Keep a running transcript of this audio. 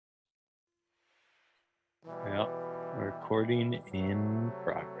Recording in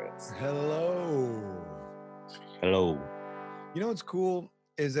progress. Hello. Hello. You know what's cool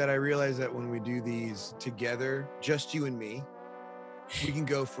is that I realize that when we do these together, just you and me, we can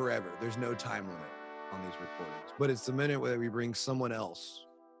go forever. There's no time limit on these recordings. But it's the minute where we bring someone else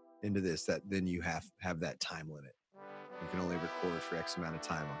into this that then you have that time limit. You can only record for X amount of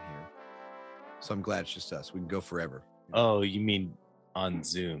time on here. So I'm glad it's just us. We can go forever. Oh, you mean on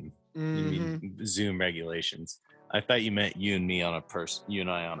Zoom? Mm-hmm. You mean Zoom regulations? I thought you meant you and me on you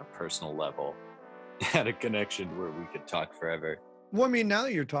and I on a personal level had a connection where we could talk forever. Well, I mean, now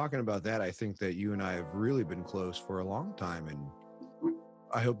that you're talking about that, I think that you and I have really been close for a long time, and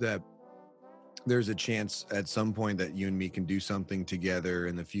I hope that there's a chance at some point that you and me can do something together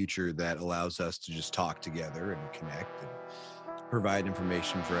in the future that allows us to just talk together and connect and provide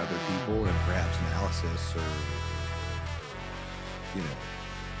information for other people and perhaps analysis or, you know,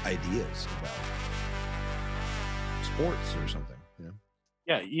 ideas about sports or something, you know?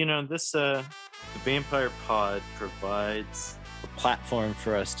 Yeah, you know, this the Vampire Pod provides a platform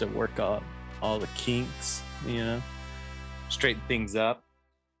for us to work out all the kinks, you know, straighten things up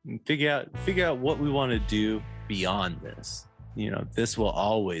and figure out what we want to do beyond this. You know, this will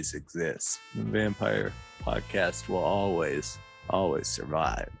always exist. The Vampire Podcast will always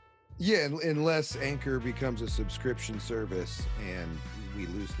survive. Yeah, unless Anchor becomes a subscription service and we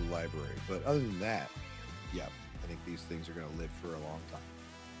lose the library. But other than that, yeah, I think these things are going to live for a long time.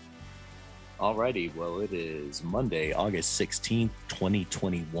 Alrighty, well, it is Monday, August 16th,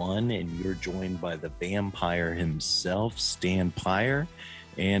 2021, and you're joined by the vampire himself, Stan Pyre.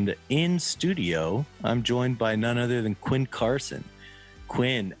 And in studio, I'm joined by none other than Quinn Carson.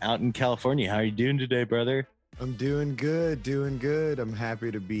 Quinn, out in California, how are you doing today, brother? I'm doing good. I'm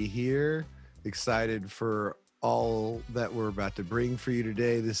happy to be here. Excited for all that we're about to bring for you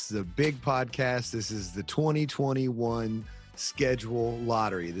today. This is a big podcast. This is the 2021 schedule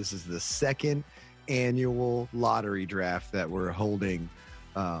lottery. This is the second annual lottery draft that we're holding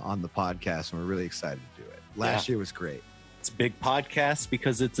on the podcast, and we're really excited to do it. Last year was great. It's a big podcast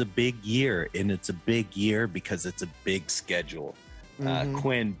because it's a big year, and it's a big year because it's a big schedule.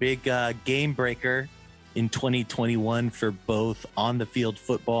 Quinn, big game breaker in 2021 for both on-the-field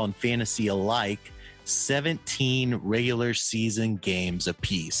football and fantasy alike. 17 regular season games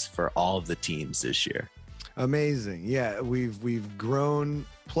apiece for all of the teams this year. Amazing. Yeah, we've grown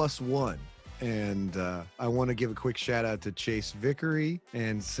 +1. And I want to give a quick shout out to Chase Vickery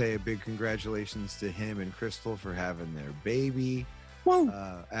and say a big congratulations to him and Crystal for having their baby.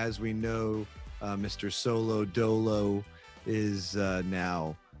 As we know, Mr. Solo Dolo is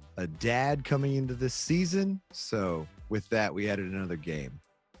now a dad coming into this season. So with that, we added another game.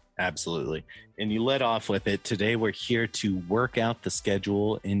 Absolutely. And you led off with it. Today, we're here to work out the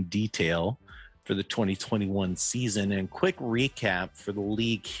schedule in detail for the 2021 season, and quick recap for the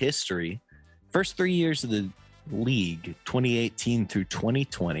league history. First 3 years of the league, 2018 through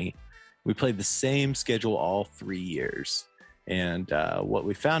 2020, we played the same schedule all 3 years. And what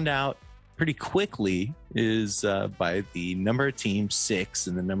we found out pretty quickly is by the number of teams, 6,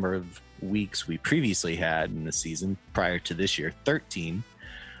 and the number of weeks we previously had in the season prior to this year, 13,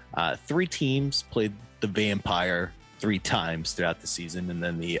 3 teams played the Vampire 3 times throughout the season, and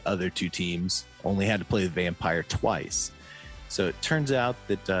then the other 2 teams only had to play the Vampire twice. So it turns out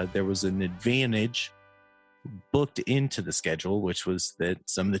that there was an advantage booked into the schedule, which was that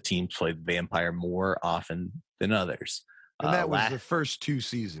some of the teams played the Vampire more often than others. And that was the first 2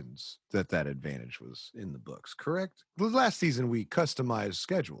 seasons that advantage was in the books, correct? The last season we customized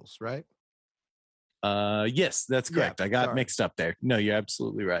schedules, right? Yes, that's correct. Yeah, I got mixed up there. No, you're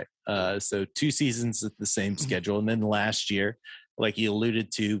absolutely right. So 2 seasons at the same schedule. And then last year, like you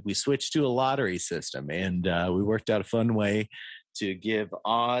alluded to, we switched to a lottery system, and we worked out a fun way to give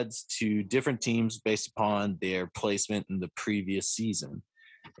odds to different teams based upon their placement in the previous season.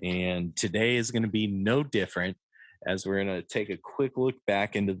 And today is going to be no different, as we're going to take a quick look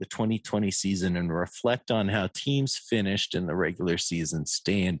back into the 2020 season and reflect on how teams finished in the regular season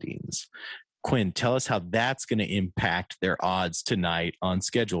standings. Quinn, tell us how that's going to impact their odds tonight on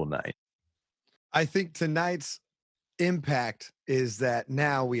schedule night. I think tonight's impact is that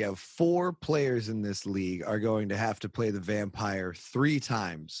now we have 4 players in this league are going to have to play the Vampire 3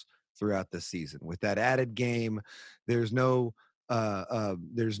 times throughout the season. With that added game, there's no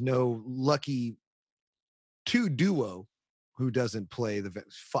lucky 2 duo who doesn't play the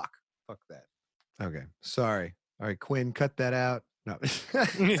fuck that. Okay, sorry. All right, Quinn, cut that out. No.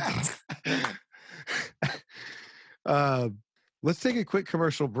 Let's take a quick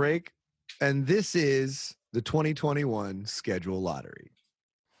commercial break, and this is the 2021 schedule lottery.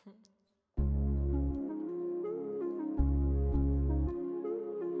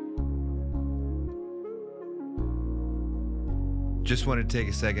 Just wanted to take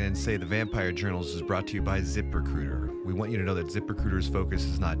a second and say the Vampire Journals is brought to you by ZipRecruiter. We want you to know that ZipRecruiter's focus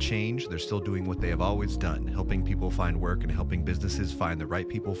has not changed. They're still doing what they have always done, helping people find work and helping businesses find the right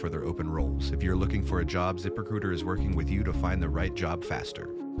people for their open roles. If you're looking for a job, ZipRecruiter is working with you to find the right job faster.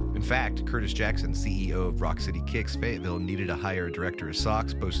 In fact, Curtis Jackson, CEO of Rock City Kicks Fayetteville, needed to hire a director of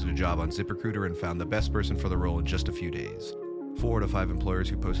socks, posted a job on ZipRecruiter, and found the best person for the role in just a few days. 4 out of 5 employers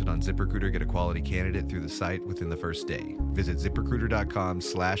who posted on ZipRecruiter get a quality candidate through the site within the first day. Visit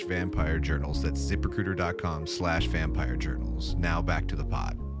ZipRecruiter.com/vampirejournals. That's ZipRecruiter.com/vampirejournals. Now back to the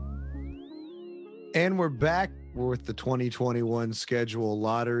pod. And we're back with the 2021 schedule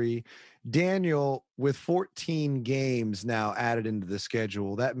lottery. Daniel, with 14 games now added into the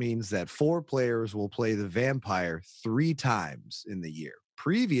schedule, that means that 4 players will play the Vampire 3 times in the year.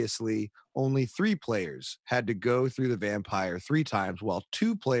 Previously, only 3 players had to go through the Vampire 3 times, while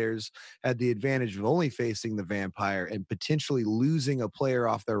 2 players had the advantage of only facing the Vampire and potentially losing a player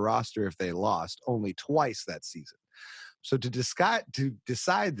off their roster if they lost only twice that season. So to decide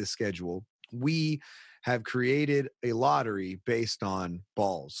the schedule, we have created a lottery based on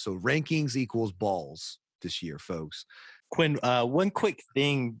balls. So rankings equals balls this year, folks. Quinn, one quick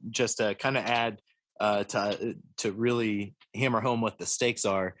thing just to kind of add to really hammer home what the stakes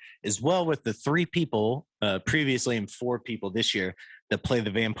are, as well with the 3 people previously and 4 people this year that play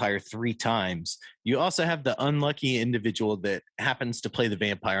the Vampire 3 times. You also have the unlucky individual that happens to play the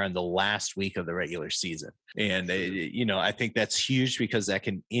Vampire on the last week of the regular season. And, I think that's huge because that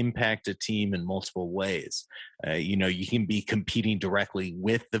can impact a team in multiple ways. You can be competing directly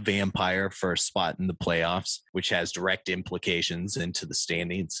with the Vampire for a spot in the playoffs, which has direct implications into the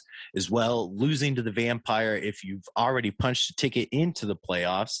standings. As well, losing to the Vampire if you've already punched a ticket into the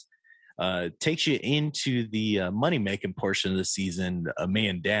playoffs takes you into the money-making portion of the season a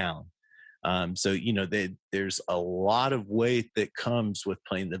man down. There's a lot of weight that comes with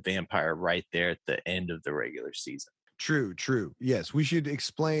playing the Vampire right there at the end of the regular season. True. Yes, we should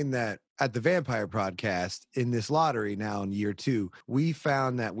explain that at the Vampire podcast in this lottery now in year 2, we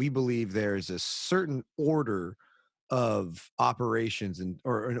found that we believe there's a certain order of operations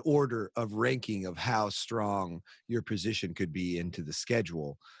or an order of ranking of how strong your position could be into the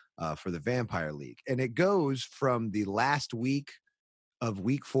schedule for the Vampire League. And it goes from the last week of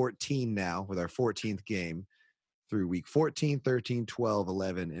week 14 now with our 14th game through week 14, 13, 12,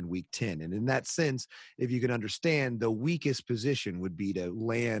 11, and week 10. And in that sense, if you can understand, the weakest position would be to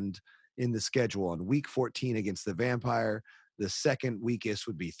land in the schedule on week 14 against the Vampire. The second weakest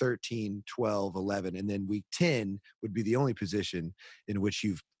would be 13, 12, 11, and then week 10 would be the only position in which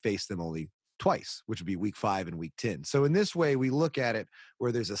you've faced them only twice, which would be week 5 and week 10. So in this way, we look at it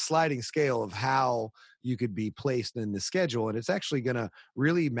where there's a sliding scale of how you could be placed in the schedule, and it's actually going to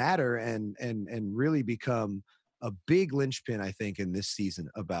really matter and really become a big linchpin, I think, in this season.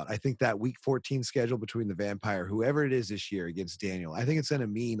 I think that week 14 schedule between the Vampire, whoever it is this year against Daniel, I think it's going to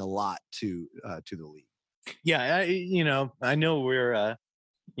mean a lot to the league. Yeah, I know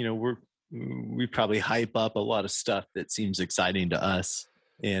we probably hype up a lot of stuff that seems exciting to us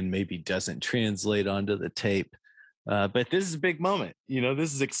and maybe doesn't translate onto the tape. But this is a big moment.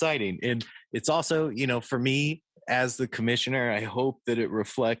 This is exciting. And it's also, for me as the commissioner, I hope that it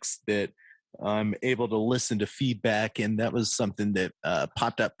reflects that I'm able to listen to feedback. And that was something that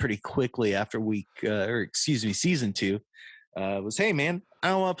popped up pretty quickly after season 2 was, hey, man, I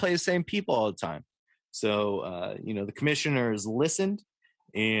don't want to play the same people all the time. So, the commissioner has listened.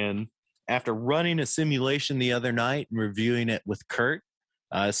 And after running a simulation the other night and reviewing it with Kurt,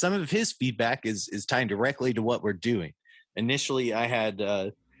 some of his feedback is tying directly to what we're doing. Initially, I had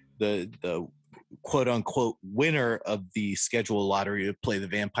the quote unquote winner of the schedule lottery to play the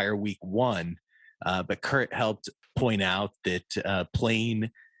Vampire week 1. But Kurt helped point out that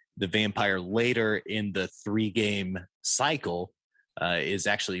playing the Vampire later in the 3-game cycle is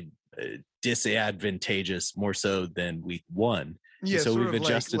actually disadvantageous more so than week 1. Yeah, so we've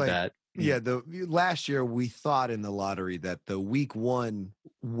adjusted that. Yeah, the last year we thought in the lottery that the week 1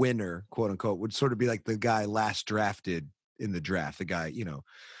 winner, quote unquote, would sort of be like the guy last drafted in the draft. The guy,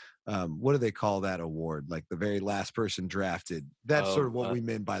 what do they call that award? Like the very last person drafted. That's sort of what we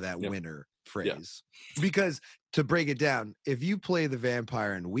meant by that winner phrase. Yeah. Because to break it down, if you play the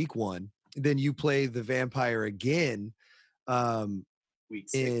Vampire in week 1, then you play the Vampire again week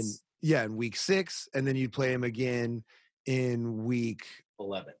 6. In week 6, and then you'd play him again in week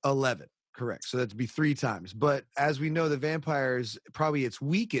 11. Correct. So that'd be 3 times. But as we know, the Vampire's probably its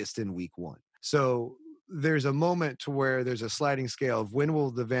weakest in week 1. So there's a moment to where there's a sliding scale of when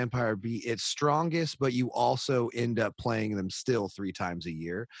will the Vampire be its strongest, but you also end up playing them still 3 times a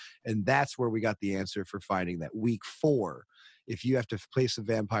year. And that's where we got the answer for finding that week 4 if you have to place a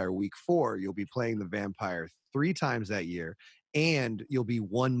vampire week 4, you'll be playing the vampire 3 times that year. And you'll be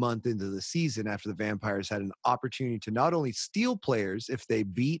 1 month into the season after the vampires had an opportunity to not only steal players if they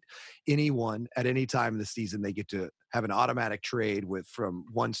beat anyone at any time in the season, they get to have an automatic trade from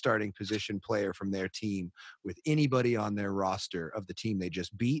one starting position player from their team with anybody on their roster of the team they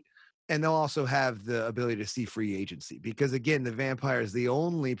just beat. And they'll also have the ability to see free agency because, again, the vampire is the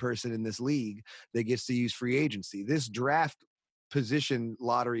only person in this league that gets to use free agency. This draft position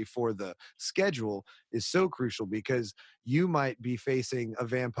lottery for the schedule is so crucial because you might be facing a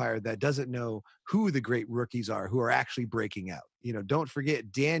vampire that doesn't know who the great rookies are who are actually breaking out. Don't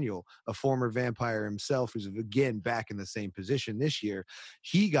forget Daniel, a former vampire himself, who's again back in the same position this year.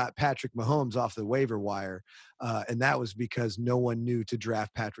 He got Patrick Mahomes off the waiver wire, and that was because no one knew to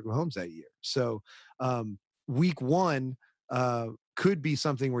draft Patrick Mahomes that year. So week 1 could be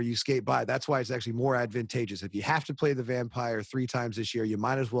something where you skate by. That's why it's actually more advantageous. If you have to play the vampire 3 times this year, you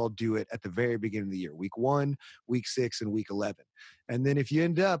might as well do it at the very beginning of the year, week 1, week 6, and week 11. And then if you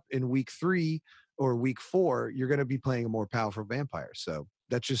end up in week 3 or week 4, you're going to be playing a more powerful vampire. So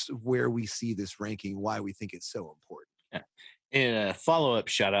that's just where we see this ranking, why we think it's so important. Yeah. And a follow-up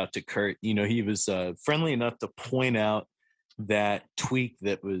shout out to Kurt. He was friendly enough to point out that tweak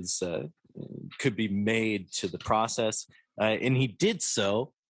that was could be made to the process. And he did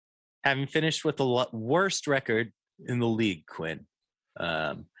so, having finished with the worst record in the league, Quinn.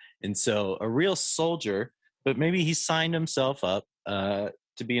 And so a real soldier, but maybe he signed himself up to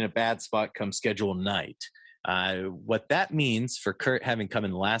be in a bad spot come schedule night. What that means for Kurt having come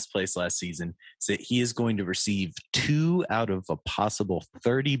in last place last season is that he is going to receive 2 out of a possible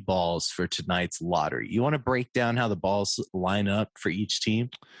 30 balls for tonight's lottery. You want to break down how the balls line up for each team?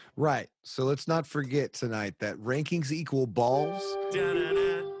 Right. So let's not forget tonight that rankings equal balls.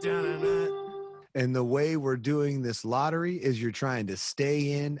 And the way we're doing this lottery is you're trying to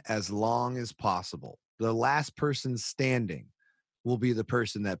stay in as long as possible. The last person standing will be the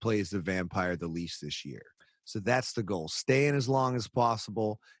person that plays the vampire the least this year. So that's the goal. Stay in as long as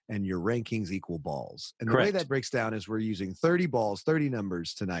possible, and your rankings equal balls. And the way that breaks down is we're using 30 balls, 30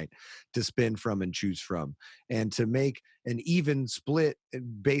 numbers tonight to spin from and choose from. And to make an even split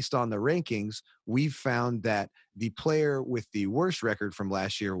based on the rankings, we've found that the player with the worst record from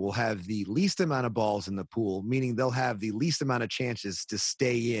last year will have the least amount of balls in the pool, meaning they'll have the least amount of chances to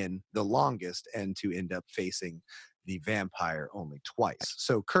stay in the longest and to end up facing the vampire only twice.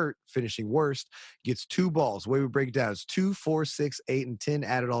 So Kurt, finishing worst, gets 2 balls. The way we break it down is 2, 4, 6, 8, and 10.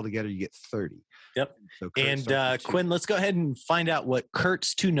 Add it all together, you get 30. Yep. So and Quinn, let's go ahead and find out what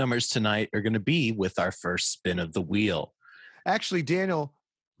Kurt's 2 numbers tonight are going to be with our first spin of the wheel. Actually, Daniel,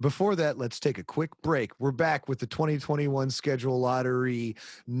 before that, let's take a quick break. We're back with the 2021 schedule lottery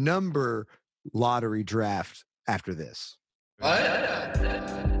number lottery draft after this.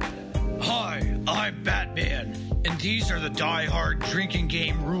 Hi, I'm Batman, and these are the die-hard drinking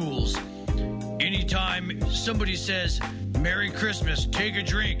game rules. Anytime somebody says, Merry Christmas, take a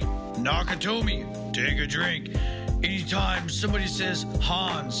drink. Nakatomi, take a drink. Anytime somebody says,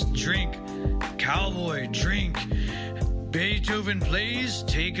 Hans, drink. Cowboy, drink. Beethoven plays,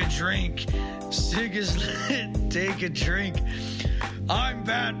 take a drink. Sig is lit, take a drink. I'm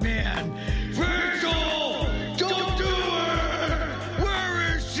Batman. Rachel, don't do it!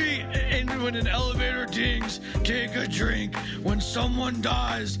 Where is she? And when an elevator dings, take a drink. When someone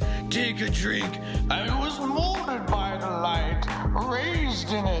dies, take a drink. I was molded by the light, raised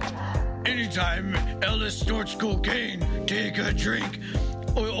in it. Anytime Ellis snorts cocaine, take a drink.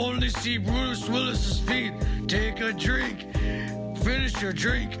 Or only see Bruce Willis's feet, take a drink. Finish your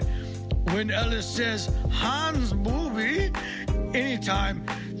drink. When Ellis says, Hans booby, anytime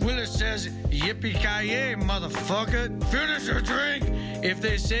Willis says, yippee-ki-yay, motherfucker, finish your drink. If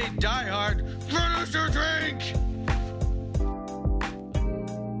they say die hard, finish your drink.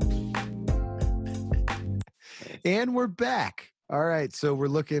 And we're back. All right, so we're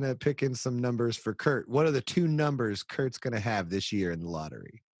looking at picking some numbers for Kurt. What are the 2 numbers Kurt's going to have this year in the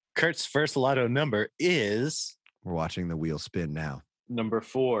lottery? Kurt's first lotto number is... We're watching the wheel spin now. Number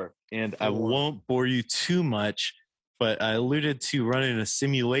 4. And 4. I won't bore you too much, but I alluded to running a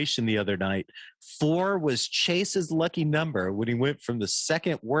simulation the other night. 4 was Chase's lucky number when he went from the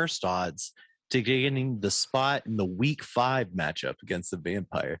second worst odds to getting the spot in the week 5 matchup against the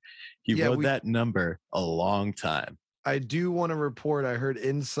vampire. He rode that number a long time. I do want to report, I heard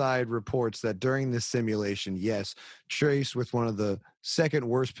inside reports that during this simulation, yes, Trace, with one of the second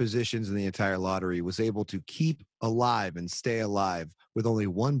worst positions in the entire lottery, was able to keep alive and stay alive with only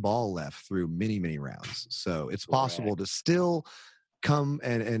 1 ball left through many, many rounds. So it's possible to still come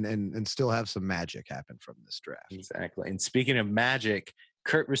and still have some magic happen from this draft. Exactly. And speaking of magic,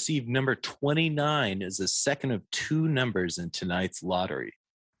 Kurt received number 29 as the second of 2 numbers in tonight's lottery.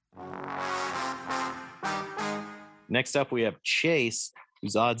 Next up, we have Chase,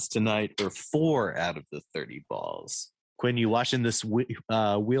 whose odds tonight are 4 out of the 30 balls. Quinn, you watching this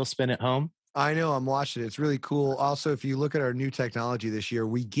wheel spin at home? I know, I'm watching it. It's really cool. Also, if you look at our new technology this year,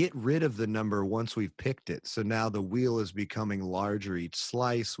 we get rid of the number once we've picked it. So now the wheel is becoming larger each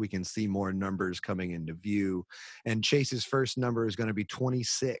slice. We can see more numbers coming into view. And Chase's first number is going to be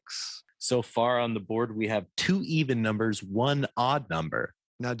 26. So far on the board, we have 2 even numbers, 1 odd number.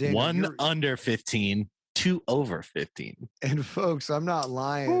 Now, Daniel, 1 under 15, 2 over 15. And folks, I'm not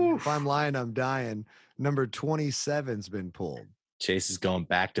lying. Oof. If I'm lying, I'm dying. Number 27's been pulled. Chase is going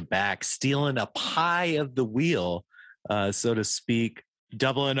back to back, stealing a pie of the wheel, so to speak,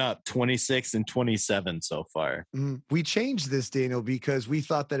 doubling up 26 and 27 so far. We changed this, Daniel, because we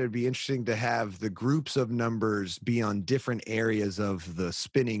thought that it'd be interesting to have the groups of numbers be on different areas of the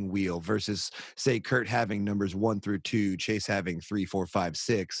spinning wheel versus, say, Kurt having numbers 1 through 2, Chase having 3, 4, 5,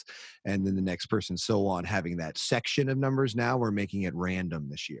 6, and then the next person so on having that section of numbers. Now we're making it random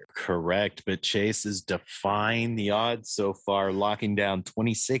this year. Correct, but Chase is defying the odds so far, locking down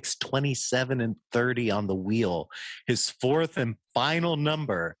 26, 27, and 30 on the wheel. His 4th and final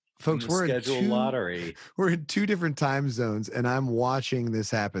number. Folks, we're in lottery. We're in 2 different time zones, and I'm watching this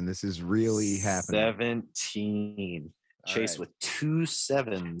happen. This is really happening. 17. Chase with 2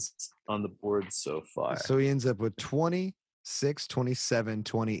 7s on the board so far. So he ends up with 26, 27,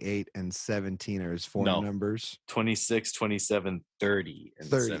 28, and 17 are his 4 numbers. 26, 27, 30, and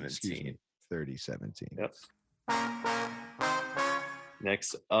 17. 30, 17. Yep.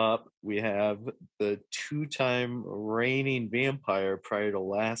 Next up, we have the 2-time reigning vampire prior to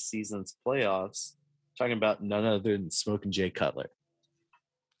last season's playoffs. Talking about none other than Smoking Jay Cutler.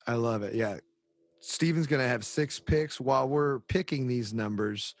 I love it. Yeah. Steven's going to have 6 picks. While we're picking these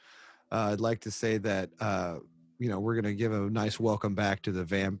numbers, I'd like to say that, we're going to give a nice welcome back to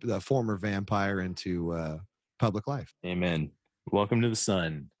the former vampire into public life. Amen. Welcome to the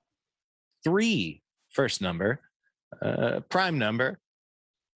sun. 3, first number, prime number.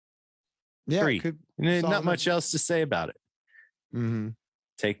 Yeah, 3. Not much else to say about it. Mm-hmm.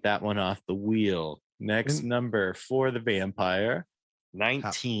 Take that one off the wheel. Next number for the vampire,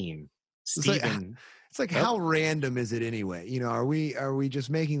 19. Steven. It's like how random is it anyway? Are we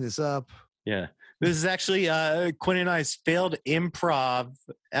just making this up? Yeah. This is actually Quinn and I's failed improv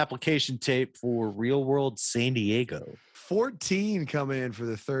application tape for Real World San Diego. 14 coming in for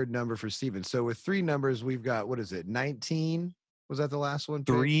the 3rd number for Steven. So with 3 numbers, we've got, 19? Was that the last one?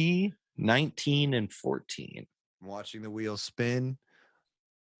 3, 19, and 14. I'm watching the wheel spin.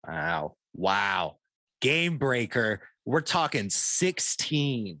 Wow. Game breaker. We're talking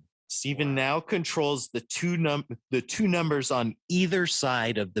 16. Steven now controls the two numbers on either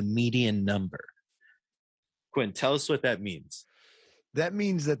side of the median number. Quinn, tell us what that means. That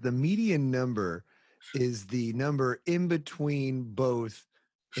means that the median number is the number in between both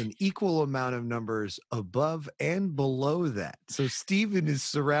an equal amount of numbers above and below that. So Steven is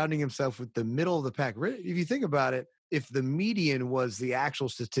surrounding himself with the middle of the pack. If you think about it, if the median was the actual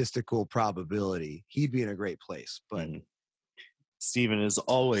statistical probability, he'd be in a great place. But Steven is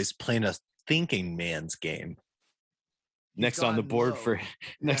always playing a thinking man's game. Next on the board for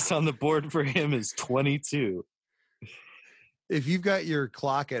him is 22. If you've got your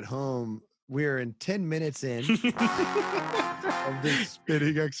clock at home, we're in 10 minutes in of this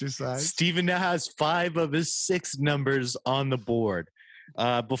spinning exercise. Steven now has 5 of his 6 numbers on the board.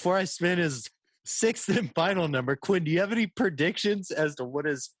 Before I spin his 6th and final number, Quinn, do you have any predictions as to what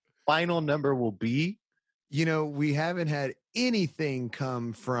his final number will be? We haven't had anything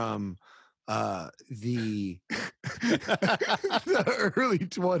come from the early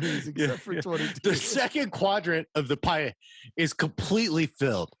 20s except for 22. The second quadrant of the pie is completely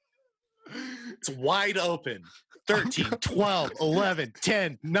filled. It's wide open. 13, 12, 11,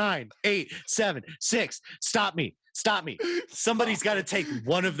 10, 9, 8, 7, 6. Stop me. Somebody's got to take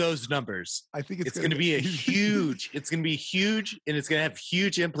one of those numbers. I think it's going to be huge, and it's going to have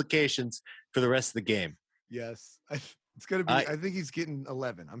huge implications for the rest of the game. Yes. It's going to be, I think he's getting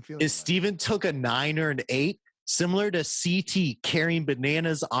 11. I'm feeling If Steven took a 9 or an 8, similar to CT carrying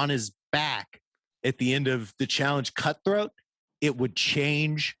bananas on his back at the end of the challenge Cutthroat, it would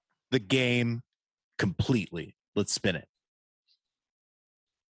change the game completely. Let's spin it.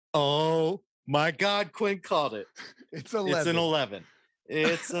 Oh my God, Quinn called it. It's 11.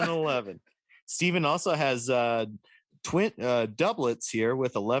 It's an 11. Steven also has twin doublets here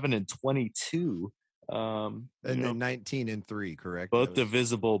with 11 and 22. And then 19 and 3, correct? Both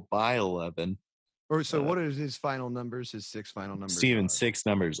divisible by 11. Or so what are his final numbers? His 6 final numbers? Steven's 6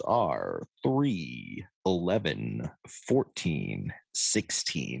 numbers are 3, 11, 14,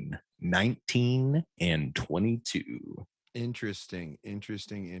 16, 19, and 22. Interesting.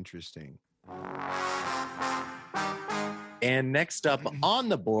 And next up on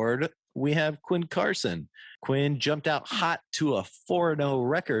the board, we have Quinn Carson. Quinn jumped out hot to a 4-0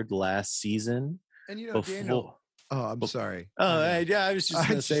 record last season. And Daniel. Oh, I'm sorry. I was just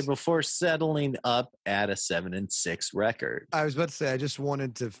going to say before settling up at a 7-6 record. I was about to say I just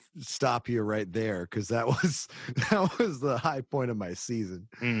wanted to stop you right there because that was the high point of my season.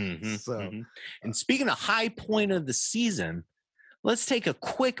 And speaking of high point of the season, let's take a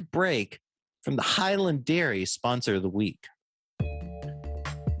quick break from the Highland Diary sponsor of the week.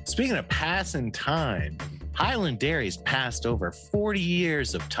 Speaking of passing time, Highland Dairy's passed over 40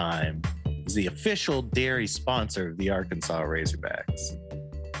 years of time as the official dairy sponsor of the Arkansas Razorbacks.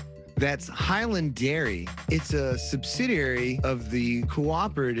 That's Highland Dairy. It's a subsidiary of the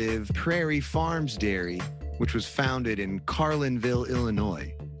cooperative Prairie Farms Dairy, which was founded in Carlinville,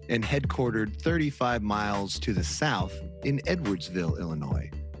 Illinois, and headquartered 35 miles to the south in Edwardsville, Illinois,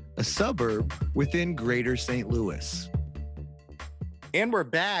 a suburb within Greater St. Louis. And we're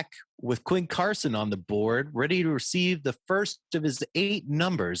back with Quinn Carson on the board, ready to receive the first of his 8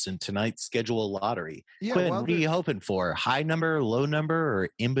 numbers in tonight's schedule lottery. Yeah, Quinn, what are you hoping for? High number, low number, or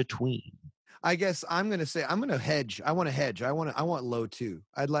in between? I guess I'm going to say I'm going to hedge. I want to hedge. I want low too.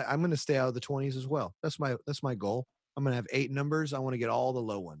 I'm going to stay out of the 20s as well. That's my goal. I'm going to have 8 numbers. I want to get all the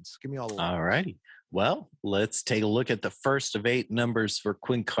low ones. Give me all the low ones. All righty. Well, let's take a look at the first of 8 numbers for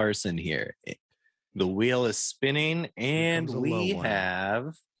Quinn Carson here. The wheel is spinning, and we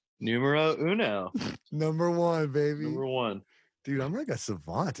have numero uno. Number 1, baby. Number 1. Dude, I'm like a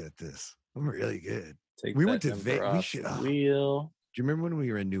savant at this. I'm really good. We went to Vegas. We should. Wheel. Do you remember when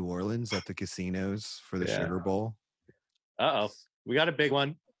we were in New Orleans at the casinos for the Sugar Bowl? We got a big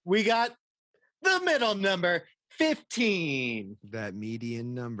one. We got the middle number, 15. That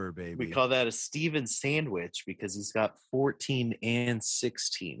median number, baby. We call that a Steven sandwich because he's got 14 and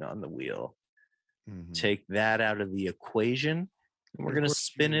 16 on the wheel. Take that out of the equation, and we're going to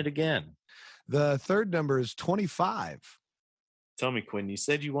spin it again. The third number is 25. Tell me, Quinn, you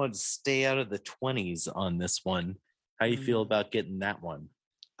said you wanted to stay out of the 20s on this one. How you feel about getting that one?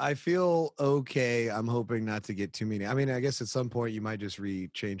 I feel okay. I'm hoping not to get too many. I mean, I guess at some point you might just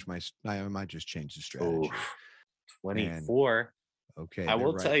change the strategy. 24. And, okay. I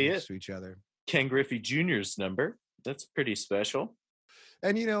will tell you, to each other. Ken Griffey Jr.'s number. That's pretty special.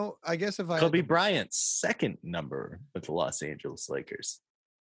 And, I guess if Kobe Bryant's second number with the Los Angeles Lakers.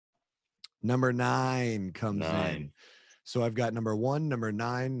 Number 9 comes in. So I've got number 1, number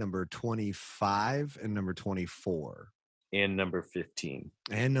 9, number 25, and number 24. And number 15.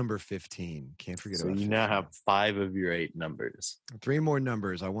 Can't forget about 15. So you now have 5 of your 8 numbers. 3 more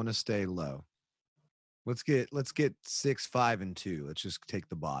numbers. I want to stay low. Let's get 6, 5, and 2. Let's just take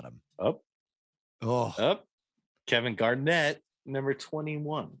the bottom. Up. Kevin Garnett. Number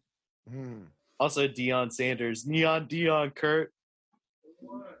 21. Also, Deion Sanders. Neon Deion, Kurt.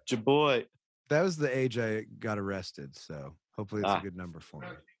 Your boy. That was the age I got arrested, so hopefully it's a good number for me.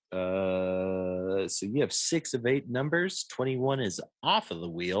 So you have 6 of 8 numbers. 21 is off of the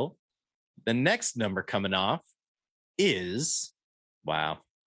wheel. The next number coming off is, wow,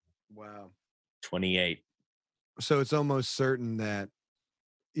 28. So it's almost certain that,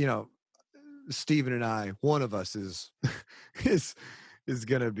 Steven and I, one of us is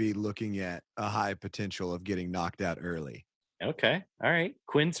going to be looking at a high potential of getting knocked out early. Okay. All right.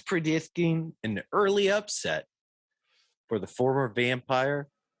 Quinn's predicting an early upset for the former Vampire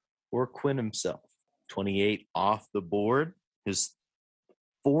or Quinn himself. 28 off the board. His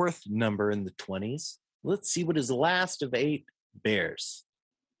 4th number in the 20s. Let's see what his last of 8 bears.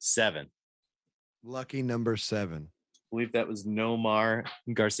 7. Lucky number 7. I believe that was Nomar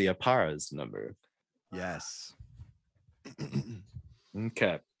Garcia Parra's number. Yes.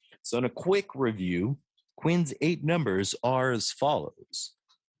 Okay. So in a quick review, Quinn's 8 numbers are as follows.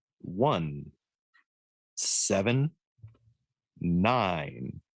 1, 7,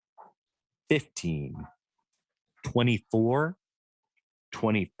 9, 15, 24,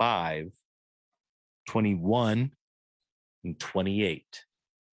 25, 21, and 28.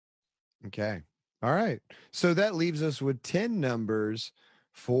 Okay. All right. So that leaves us with 10 numbers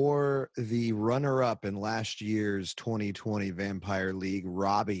for the runner-up in last year's 2020 Vampire League,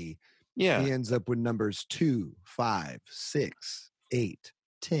 Robbie. Yeah. He ends up with numbers 2, 5, 6, 8,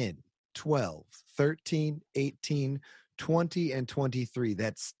 10, 12, 13, 18, 20, and 23.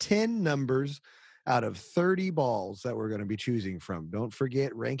 That's 10 numbers out of 30 balls that we're going to be choosing from. Don't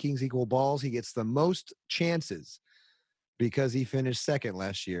forget, rankings equal balls. He gets the most chances because he finished second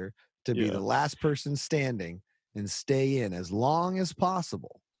last year to be the last person standing and stay in as long as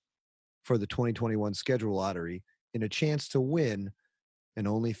possible for the 2021 schedule lottery in a chance to win and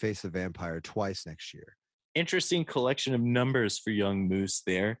only face a vampire twice next year. Interesting collection of numbers for young Moose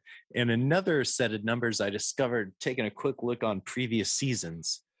there. And another set of numbers I discovered taking a quick look on previous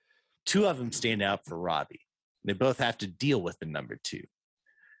seasons. Two of them stand out for Robbie. They both have to deal with the number 2.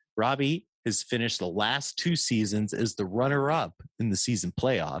 Robbie has finished the last 2 seasons as the runner-up in the season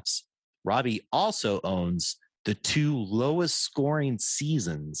playoffs. Robbie also owns the 2 lowest scoring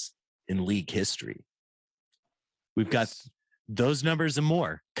seasons in league history. We've got those numbers and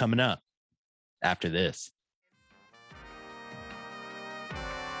more coming up after this.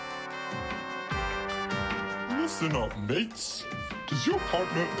 Listen up, mates. Does your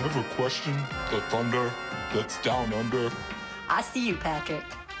partner ever question the thunder that's down under? I see you, Patrick.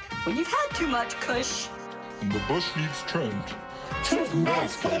 When you've had too much kush, And the bush needs trimmed. choose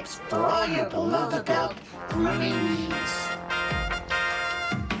Manscapes for all your below-the-belt grooming needs.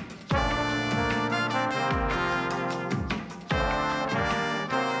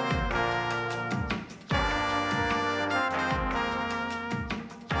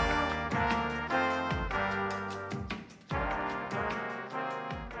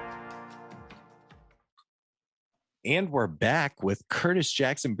 And we're back with Curtis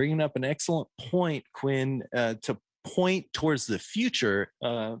Jackson bringing up an excellent point, Quinn, to point towards the future.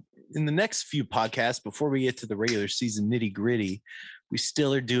 In the next few podcasts, before we get to the regular season nitty gritty, we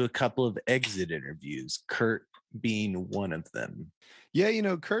still are due a couple of exit interviews, Kurt being one of them. Yeah, you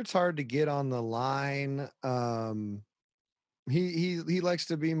know, Kurt's hard to get on the line. He likes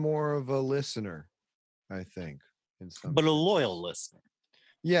to be more of a listener, I think. But a loyal listener.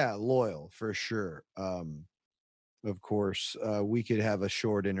 Yeah, loyal for sure. Of course, we could have a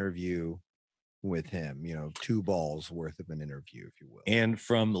short interview with him, 2 balls worth of an interview, if you will. And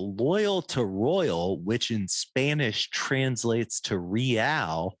from loyal to royal, which in Spanish translates to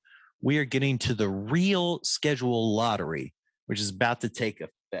real, we are getting to the real schedule lottery, which is about to take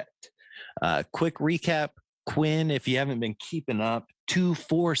effect. Quick recap, Quinn, if you haven't been keeping up, 2,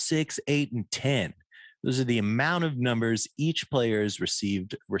 4, 6, 8, and 10. Those are the amount of numbers each player has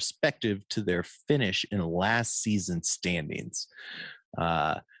received respective to their finish in last season's standings.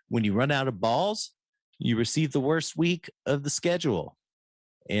 When you run out of balls, you receive the worst week of the schedule,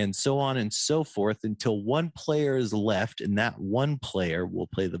 and so on and so forth until one player is left, and that one player will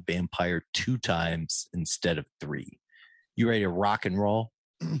play the vampire 2 times instead of 3. You ready to rock and roll?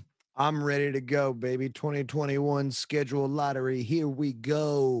 I'm ready to go, baby. 2021 schedule lottery. Here we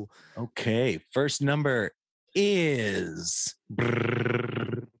go. Okay. First number is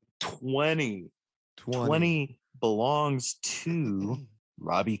 20. 20 belongs to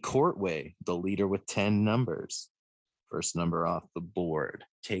Robbie Courtway, the leader with 10 numbers. First number off the board.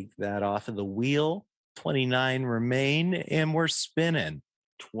 Take that off of the wheel. 29 remain, and we're spinning.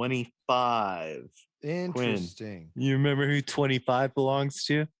 25. Interesting. Quinn, you remember who 25 belongs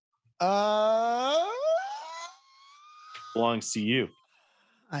to? Belongs to you.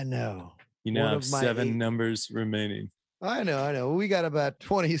 I know. You now have 7 numbers remaining. I know. We got about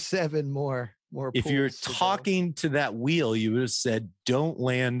 27 more. If you're talking to that wheel, you would have said, "Don't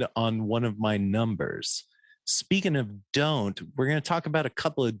land on one of my numbers." Speaking of don't, we're going to talk about a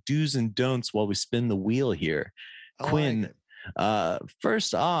couple of do's and don'ts while we spin the wheel here. Quinn,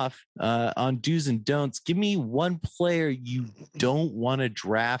 first off, on do's and don'ts, give me one player you don't want to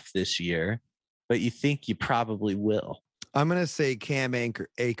draft this year, but you think you probably will. I'm going to say Cam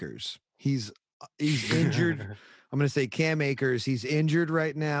Akers. He's injured. I'm going to say Cam Akers. He's injured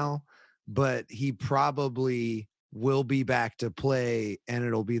right now, but he probably will be back to play, and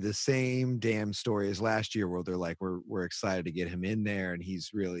it'll be the same damn story as last year where they're like, we're excited to get him in there, and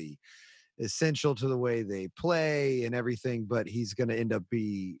he's really essential to the way they play and everything, but he's going to end up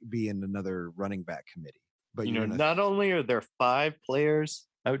being another running back committee. But not only are there 5 players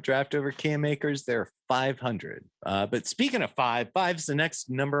I would draft over Cam Akers, there are 500. But speaking of 5's the next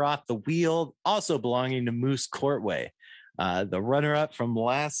number off the wheel, also belonging to Moose Courtway. The runner-up from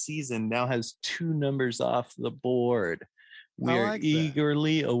last season now has 2 numbers off the board. We are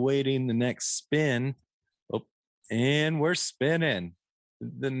eagerly awaiting the next spin. Oh, and we're spinning.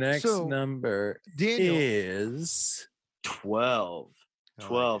 The next number is 12.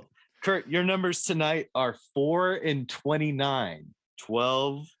 12. Kurt, your numbers tonight are 4 and 29.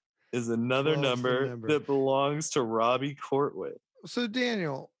 12 is another number that belongs to Robbie Courtway. So,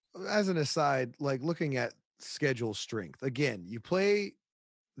 Daniel, as an aside, like looking at schedule strength, again, you play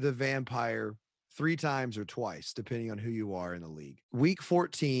the vampire 3 times or twice, depending on who you are in the league. Week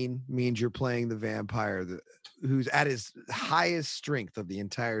 14 means you're playing the vampire who's at his highest strength of the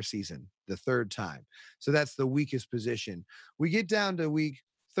entire season, the 3rd time. So that's the weakest position. We get down to week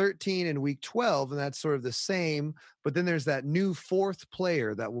 13 and week 12, and that's sort of the same. But then there's that new 4th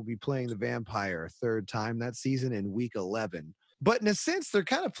player that will be playing the vampire a 3rd time that season in week 11. But in a sense, they're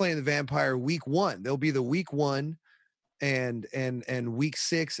kind of playing the vampire week 1. They'll be the week 1 and week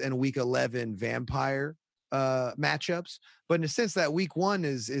 6 and week 11 vampire matchups. But in a sense, that week 1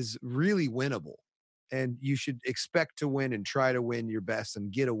 is really winnable, and you should expect to win and try to win your best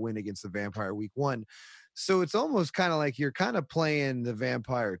and get a win against the vampire week 1. So it's almost kind of like you're kind of playing the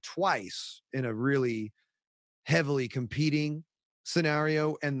vampire twice in a really heavily competing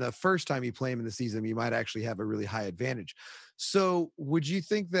scenario. And the first time you play him in the season, you might actually have a really high advantage. So would you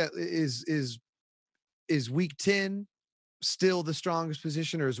think that is week 10 still the strongest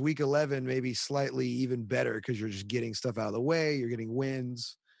position, or is week 11 maybe slightly even better because you're just getting stuff out of the way, you're getting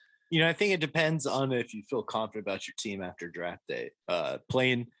wins? I think it depends on if you feel confident about your team after draft day.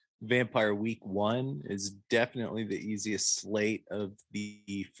 Playing Vampire week 1 is definitely the easiest slate of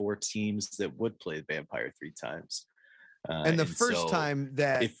the 4 teams that would play Vampire 3 times. And the first time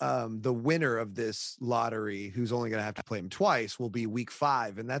that the winner of this lottery, who's only going to have to play him twice, will be week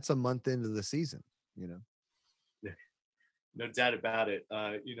 5, and that's a month into the season. No doubt about it.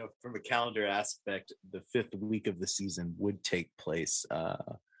 From a calendar aspect, the 5th week of the season would take place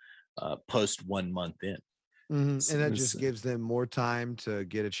post 1 month in. Mm-hmm. And that just gives them more time to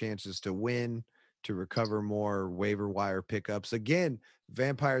get a chances to win, to recover more waiver wire pickups. Again,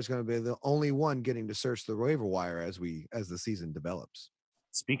 Vampire is going to be the only one getting to search the waiver wire as the season develops.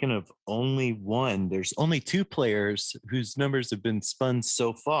 Speaking of only one, there's only 2 players whose numbers have been spun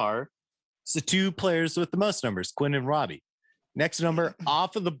so far. It's the 2 players with the most numbers, Quinn and Robbie. Next number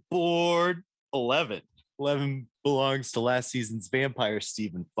off of the board, 11. 11 belongs to last season's Vampire,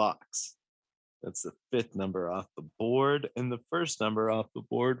 Stephen Fox. That's the 5th number off the board and the 1st number off the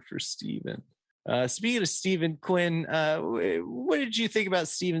board for Stephen. Speaking of Stephen, Quinn, what did you think about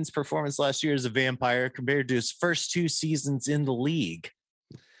Stephen's performance last year as a Vampire compared to his first 2 seasons in the league,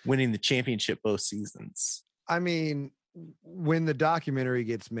 winning the championship both seasons? I mean, when the documentary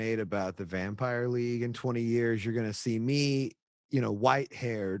gets made about the Vampire League in 20 years, you're going to see me,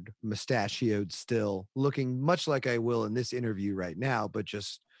 white-haired, mustachioed still, looking much like I will in this interview right now, but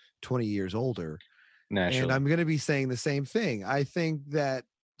just 20 years older. Naturally. And I'm going to be saying the same thing. I think that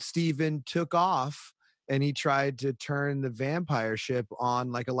Steven took off and he tried to turn the vampire ship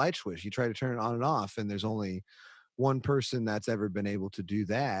on like a light switch. He tried to turn it on and off, and there's only one person that's ever been able to do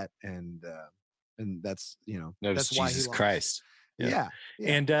that. And that's, that's why Jesus Christ. Yeah.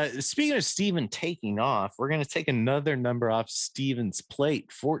 And speaking of Steven taking off, we're going to take another number off Steven's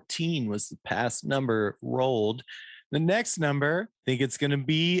plate. 14 was the past number rolled. The next number, I think it's going to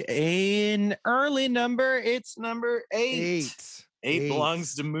be an early number. It's number 8. 8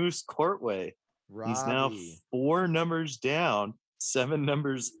 belongs to Moose Courtway. Robbie. He's now 4 numbers down, 7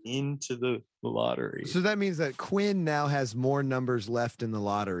 numbers into the lottery. So that means that Quinn now has more numbers left in the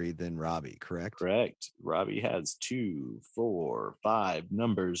lottery than Robbie, correct? Correct. Robbie has 2, 4, 5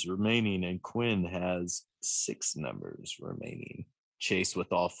 numbers remaining, and Quinn has 6 numbers remaining. Chase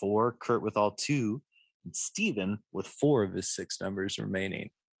with all 4, Kurt with all 2, and Steven with 4 of his 6 numbers remaining.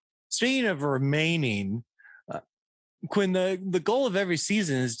 Speaking of remaining, Quinn, the goal of every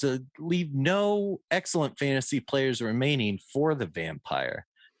season is to leave no excellent fantasy players remaining for the Vampire.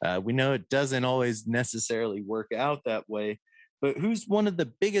 We know it doesn't always necessarily work out that way, but who's one of the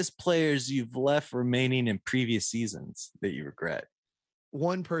biggest players you've left remaining in previous seasons that you regret?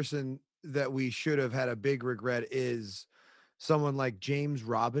 One person that we should have had a big regret is someone like James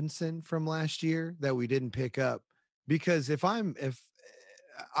Robinson from last year that we didn't pick up, because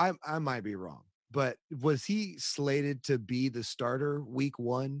I might be wrong, but was he slated to be the starter week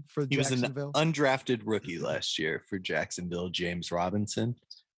 1 for Jacksonville? He was an undrafted rookie last year for Jacksonville, James Robinson.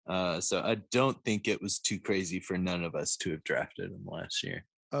 So I don't think it was too crazy for none of us to have drafted him last year.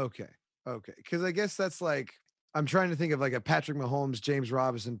 Okay. Because I guess that's like, I'm trying to think of like a Patrick Mahomes, James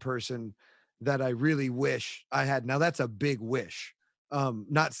Robinson person that I really wish I had. Now that's a big wish.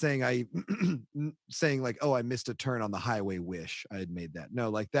 Not saying saying like, oh, I missed a turn on the highway wish I had made that. No,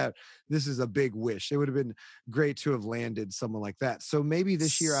 like that. This is a big wish. It would have been great to have landed someone like that. So maybe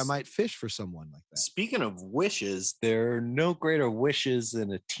this year I might fish for someone like that. Speaking of wishes, there are no greater wishes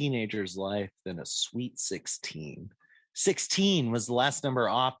in a teenager's life than a sweet 16. 16 was the last number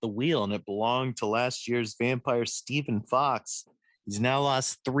off the wheel, and it belonged to last year's Vampire, Stephen Fox. He's now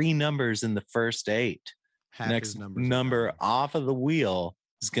lost 3 numbers in the first 8. Half Next his numbers number off of the wheel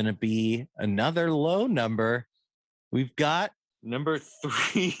is going to be another low number. We've got number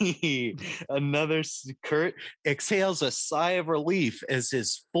 3. Another Kurt exhales a sigh of relief as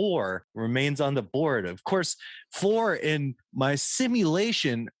his 4 remains on the board. Of course, 4 in my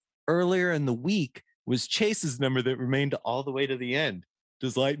simulation earlier in the week was Chase's number that remained all the way to the end.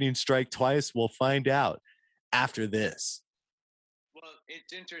 Does lightning strike twice? We'll find out after this. Well,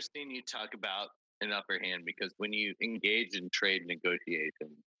 it's interesting you talk about an upper hand, because when you engage in trade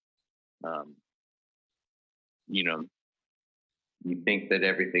negotiations, you think that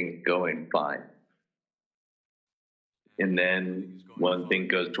everything's going fine. And then one thing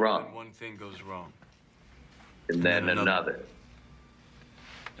goes wrong. One thing goes wrong. And then another.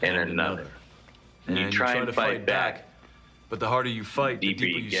 And another. And you try and fight back. But the harder you fight, the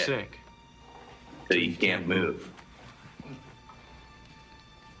deeper you sink. So you can't move.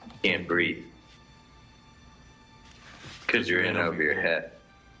 Can't breathe. Because you're in over your head.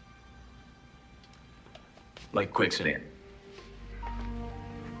 Like quicksand.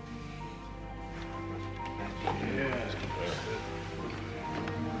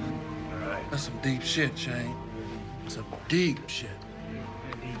 That's some deep shit, Shane. Some deep shit.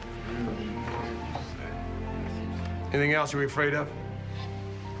 Anything else you're afraid of?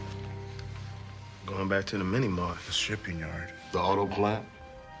 Going back to the mini mart. The shipping yard. The auto plant.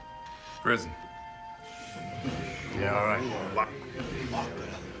 Prison. Yeah, all right.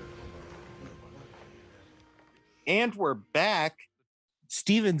 And we're back.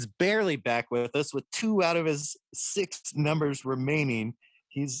 Steven's barely back with us with 2 out of his 6 numbers remaining.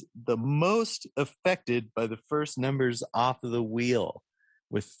 He's the most affected by the first numbers off of the wheel.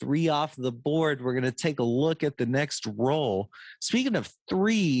 With 3 off the board, we're going to take a look at the next roll. Speaking of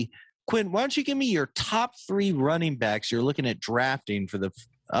 3, Quinn, why don't you give me your top 3 running backs you're looking at drafting for the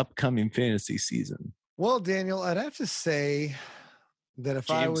upcoming fantasy season? Well, Daniel, I'd have to say that if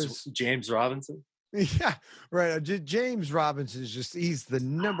I was James Robinson. Yeah, right. James Robinson is he's the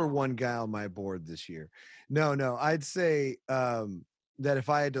number 1 guy on my board this year. No, I'd say that if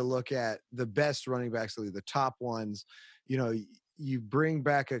I had to look at the best running backs, the top ones, you bring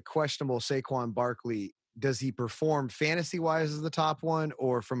back a questionable Saquon Barkley. Does he perform fantasy wise as the top one,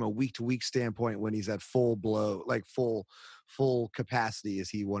 or from a week to week standpoint when he's at full blow, like full capacity, is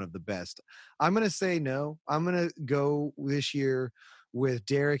he one of the best? I'm going to say no. I'm going to go this year with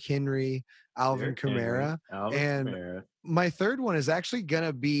Derrick Henry, Alvin Kamara. My third one is actually going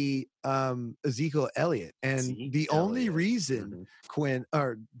to be Ezekiel Elliott. And the only reason, Quinn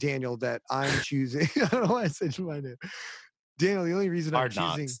or Daniel, that I'm choosing, I don't know why I said my name. Daniel, the only reason I'm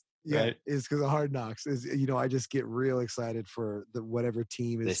choosing is because of Hard Knocks. Is I just get real excited for whatever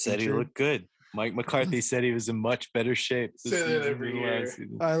team is. They said he looked good. Mike McCarthy said he was in much better shape. Say that every year.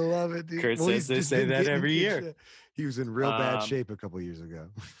 I love it, dude. Kurt says they say that every year. He was in real bad shape a couple years ago.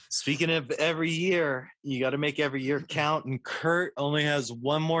 Speaking of every year, you got to make every year count. And Kurt only has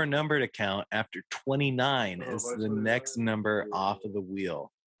 1 more number to count after 29 is the next number off of the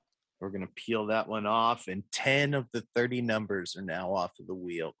wheel. We're going to peel that one off, and 10 of the 30 numbers are now off of the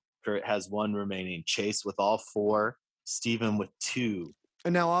wheel. Kurt has 1 remaining. Chase with all 4. Steven with 2.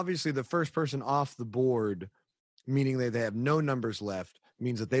 And now, obviously, the first person off the board, meaning they have no numbers left,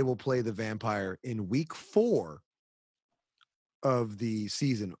 means that they will play the vampire in week 4 of the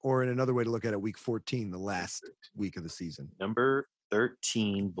season, or in another way to look at it, week 14, the last week of the season. Number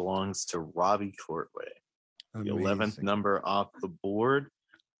 13 belongs to Robbie Courtway. The 11th number off the board.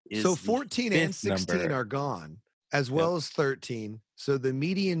 So 14 and 16 are gone, as well as 13. So the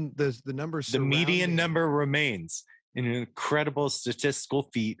median, the numbers. The median number remains in an incredible statistical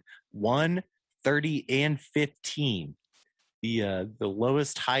feat: 1, 30, and 15. The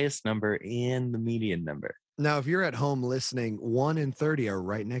lowest, highest number, and the median number. Now, if you're at home listening, 1 and 30 are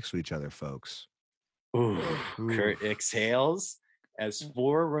right next to each other, folks. Ooh. Kurt exhales as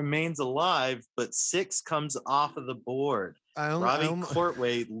 4 remains alive, but 6 comes off of the board. Robbie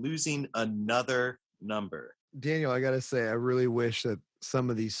Courtway losing another number. Daniel, I got to say, I really wish that some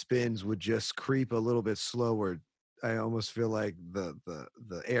of these spins would just creep a little bit slower. I almost feel like the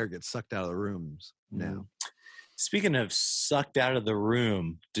air gets sucked out of the rooms now. Speaking of sucked out of the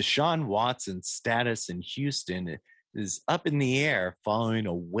room, Deshaun Watson's status in Houston is up in the air following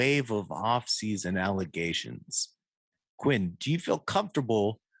a wave of off-season allegations. Quinn, do you feel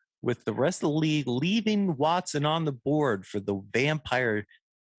comfortable with the rest of the league leaving Watson on the board for the vampire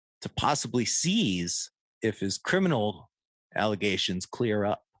to possibly seize if his criminal allegations clear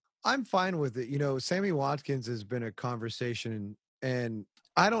up? I'm fine with it. Sammy Watkins has been a conversation, and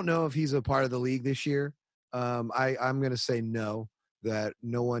I don't know if he's a part of the league this year. I'm going to say no. that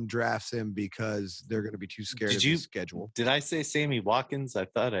no one drafts him because they're going to be too scared of his schedule. Did I say Sammy Watkins? I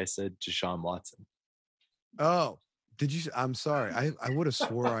thought I said Deshaun Watson. Oh, did you? I'm sorry. I would have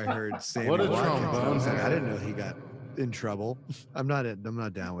swore I heard Sammy. What a Watkins. trombone. I didn't know he got in trouble. I'm not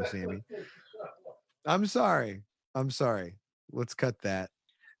down with Sammy. I'm sorry. Let's cut that.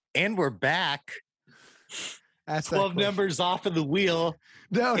 And we're back. Ask 12 numbers off of the wheel.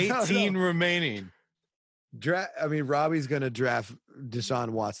 No, 18 remaining. Robbie's going to draft Deshaun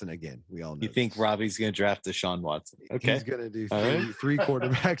Watson again. We all know. You think Robbie's going to draft Deshaun Watson? Okay. He's going to do three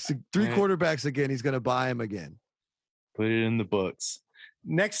quarterbacks. Quarterbacks again. He's going to buy him again. Put it in the books.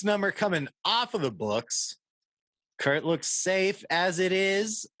 Next number coming off of the books. Kurt looks safe as it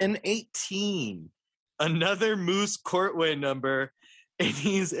is. An 18. Another Moose Courtway number. And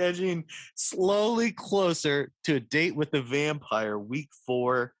he's edging slowly closer to a date with the vampire, week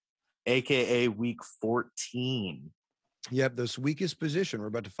 4, a.k.a. week 14. Yep, this weakest position. We're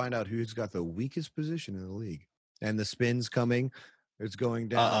about to find out who's got the weakest position in the league. And the spin's coming. It's going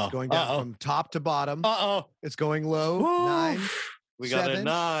down. It's going down from top to bottom. It's going low. Woo. 9. We got a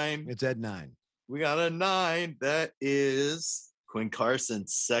 9. It's at 9. We got a 9. That is Quinn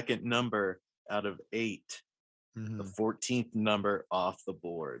Carson's second number out of 8. Mm-hmm. The 14th number off the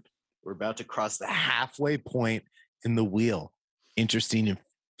board. We're about to cross the halfway point in the wheel. Interesting. In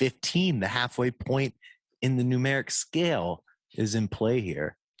 15, the halfway point in the numeric scale is in play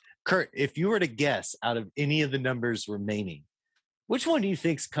here. Kurt, if you were to guess out of any of the numbers remaining, which one do you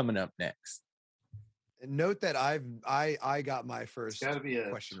think's coming up next? And note that I got my first. It's got to be a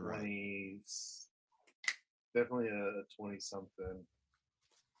question 20. right. Definitely a 20-something.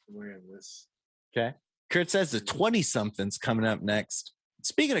 Somewhere in this. Okay. Kurt says the 20-something's coming up next.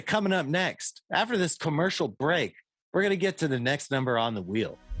 Speaking of coming up next, after this commercial break, we're going to get to the next number on the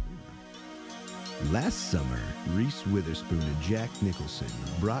wheel. Last summer, Reese Witherspoon and Jack Nicholson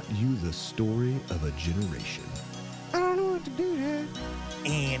brought you the story of a generation. I don't know what to do, Dad.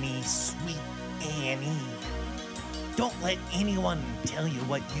 Annie, sweet Annie. Don't let anyone tell you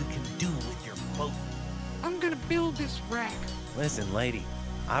what you can do with your boat. I'm gonna build this rack. Listen, lady,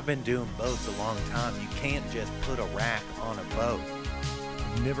 I've been doing boats a long time. You can't just put a rack on a boat.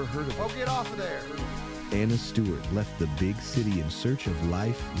 Never heard of it. Oh, get off of there. Anna Stewart left the big city in search of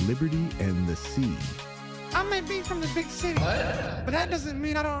life, liberty, and the sea. I may be from the big city, but that doesn't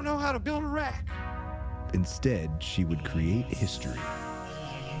mean I don't know how to build a rack. Instead, she would create history.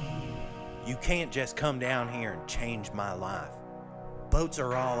 You can't just come down here and change my life. Boats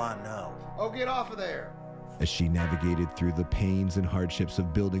are all I know. Oh, get off of there. As she navigated through the pains and hardships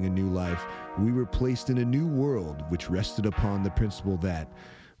of building a new life, we were placed in a new world which rested upon the principle that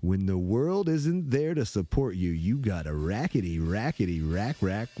when the world isn't there to support you, you got a rack. Rack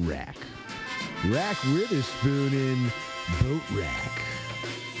Witherspoon in Boat Rack.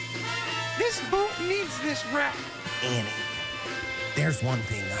 This boat needs this rack. Annie, there's one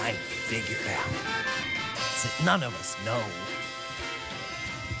thing I've figured out. It's that none of us know.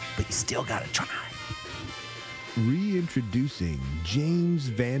 But you still gotta try. Reintroducing James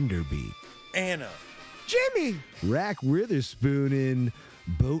Vanderbeek. Anna. Jimmy. Rack Witherspoon in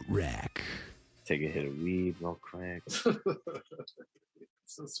Boat Rack. Take a hit of weed real quick.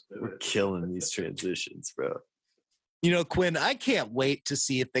 We're killing these transitions, bro. You know, Quinn, I can't wait to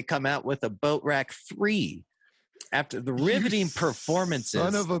see if they come out with a Boat Rack 3 after the riveting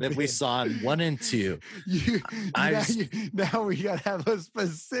performances that we saw in 1 and 2. Now we gotta have a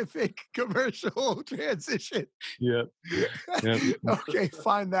specific commercial transition. Yep. Okay,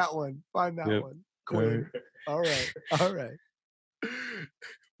 find that one. Find that one. Quinn. All right.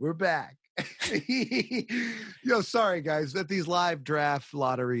 We're back. Sorry guys, that these live draft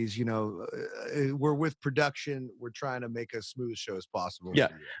lotteries, we're with production. We're trying to make as smooth a show as possible. Yeah,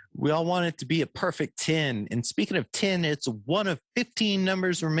 we all want it to be a perfect 10. And speaking of 10, it's one of 15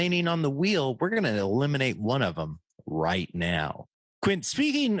 numbers remaining on the wheel. We're going to eliminate one of them right now. Quinn,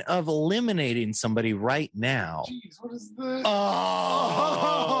 speaking of eliminating somebody right now. Jeez, what is this?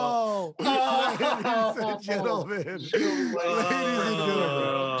 Ladies and gentlemen.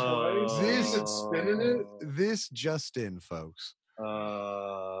 This just in, folks.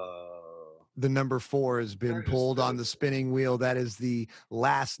 The number 4 has been pulled on the spinning wheel. That is the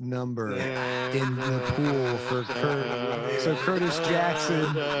last number in the pool for Kurt. So Curtis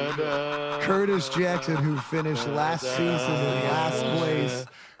Jackson, who finished last season in last place,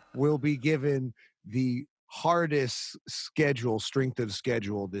 will be given the hardest strength of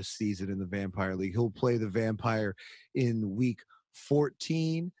schedule this season in the Vampire League. He'll play the Vampire in week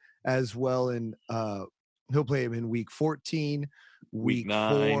 14 as well. He'll play him in week 14, week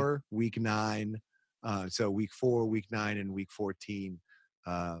 4, week 9, So week 4, week 9, and week 14,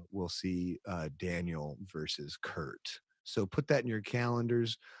 we'll see Daniel versus Kurt. So put that in your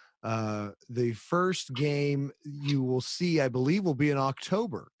calendars. The first game you will see, I believe, will be in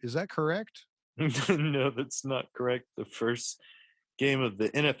October. Is that correct? No, that's not correct. The first game of the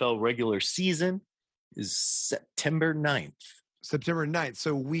NFL regular season is September 9th. September 9th.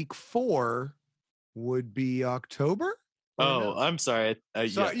 So week 4 would be October? Oh, I'm sorry. I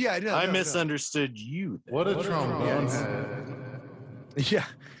No. misunderstood you. What a trombone head. Yeah,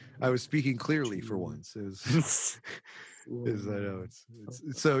 I was speaking clearly for once. I know it's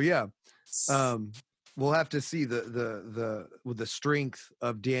so yeah. We'll have to see the strength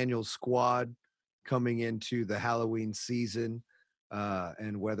of Daniel's squad coming into the Halloween season,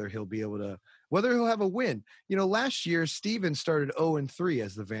 and whether he'll have a win. Last year Steven started 0-3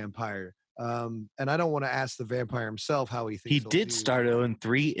 as the vampire. And I don't want to ask the vampire himself how he thinks he did start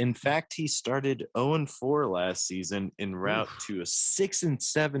 0-3. In fact, he started 0-4 last season en route to a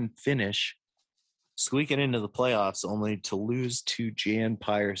 6-7 finish, squeaking into the playoffs, only to lose to Jan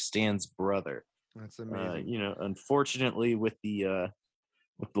Pyre, Stan's brother. That's amazing. Unfortunately, with the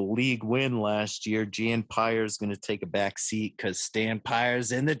league win last year, Jan Pyre is going to take a back seat because Stan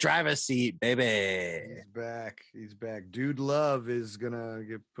Pyre's in the driver's seat, baby. He's back. Dude Love is going to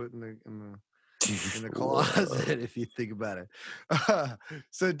get put in the closet if you think about it.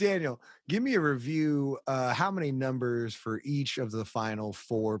 So, Daniel, give me a review. How many numbers for each of the final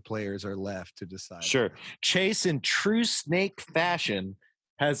 4 players are left to decide? Sure. Chase, in true snake fashion,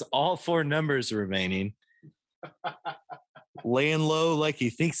 has all 4 numbers remaining. Laying low like he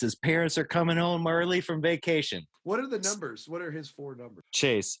thinks his parents are coming home early from vacation. What are the numbers? What are his 4 numbers?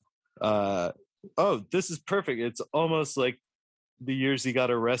 Chase. This is perfect. It's almost like the years he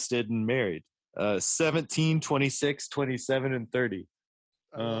got arrested and married. 17, 26, 27, and 30.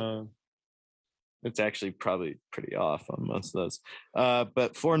 It's actually probably pretty off on most of those.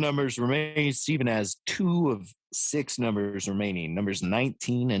 But 4 numbers remaining. Steven has 2 of 6 numbers remaining. Numbers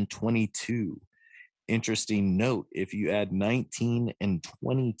 19 and 22. Interesting note, if you add 19 and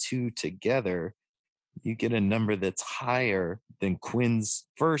 22 together, you get a number that's higher than Quinn's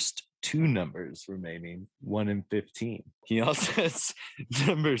first 2 numbers remaining, 1 and 15. He also has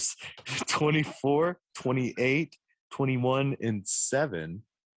numbers 24, 28, 21, and 7.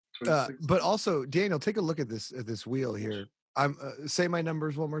 But also, Daniel, take a look at this wheel here. Say my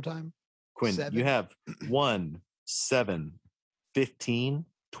numbers one more time. Quinn, 7. You have 1, 7, 15,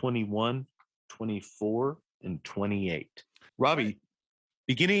 21, 24, and 28. Robbie,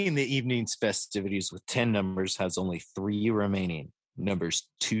 beginning the evening's festivities with 10 numbers, has only 3 remaining. Numbers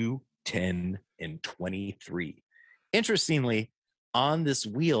 2, 10, and 23. Interestingly, on this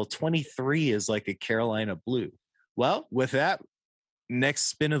wheel, 23 is like a Carolina blue. Well, with that, next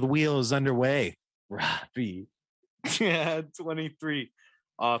spin of the wheel is underway. Robbie, 23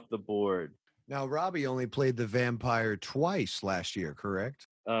 off the board. Now, Robbie only played the vampire twice last year, correct?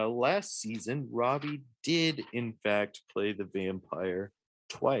 Last season, Robbie did, in fact, play the vampire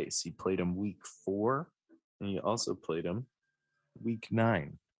twice. He played him week 4, and he also played him week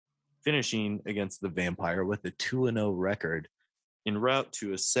 9, finishing against the vampire with a 2-0 record en route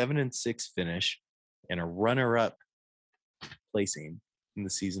to a 7-6 finish and a runner-up placing in the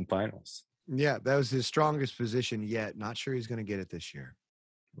season finals. Yeah, that was his strongest position yet. Not sure he's going to get it this year.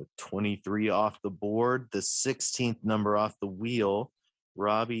 With 23 off the board, the 16th number off the wheel,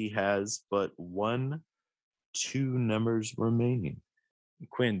 Robbie has but 1, 2 numbers remaining.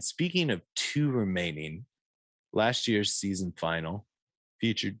 Quinn, speaking of 2 remaining, last year's season final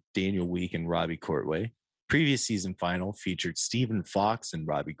featured Daniel Week and Robbie Courtway. Previous season final featured Stephen Fox and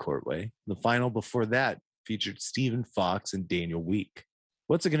Robbie Courtway. The final before that featured Stephen Fox and Daniel Week.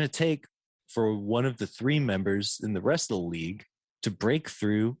 What's it going to take for one of the 3 members in the rest of the league to break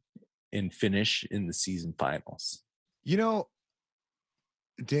through and finish in the season finals?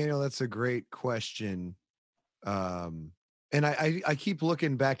 Daniel, that's a great question. And I keep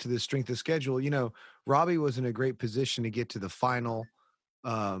looking back to the strength of schedule. Robbie was in a great position to get to the final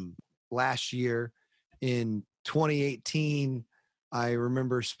last year. In 2018, I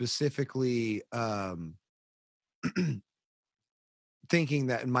remember specifically thinking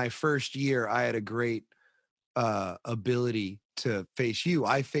that in my first year, I had a great ability to face you.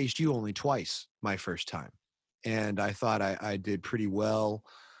 I faced you only twice my first time. And I thought I did pretty well,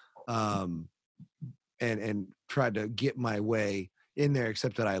 and tried to get my way in there,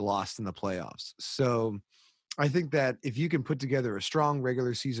 except that I lost in the playoffs. So I think that if you can put together a strong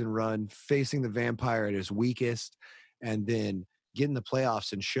regular season run, facing the vampire at his weakest, and then get in the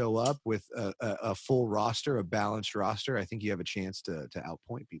playoffs and show up with a full roster, a balanced roster, I think you have a chance to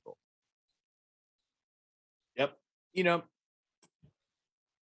outpoint people. You know,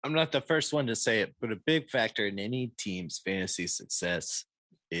 I'm not the first one to say it, but a big factor in any team's fantasy success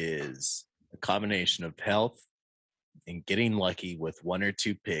is a combination of health and getting lucky with one or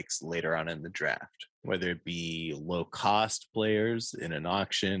two picks later on in the draft, whether it be low cost players in an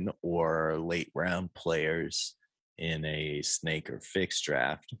auction or late round players in a snake or fixed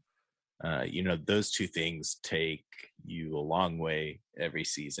draft. Those two things take you a long way every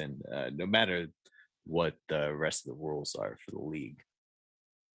season, no matter what the rest of the rules are for the league.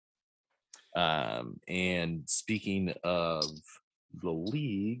 And speaking of the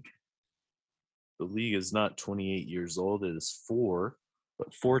league is not 28 years old. It is 4,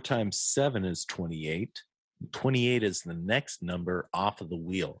 but 4 times 7 is 28. 28 is the next number off of the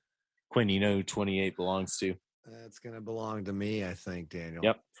wheel. Quinn, you know who 28 belongs to? That's going to belong to me, I think, Daniel.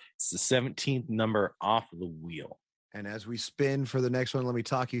 Yep. It's the 17th number off of the wheel. And as we spin for the next one, let me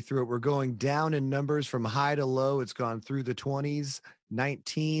talk you through it. We're going down in numbers from high to low. It's gone through the 20s.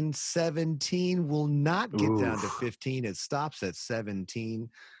 19, 17 will not get down to 15. It stops at 17.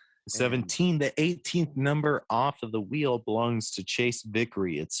 17, the 18th number off of the wheel belongs to Chase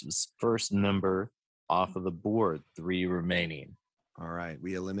Vickery. It's his first number off of the board, 3 remaining. All right.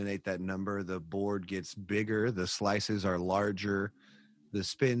 We eliminate that number. The board gets bigger. The slices are larger. The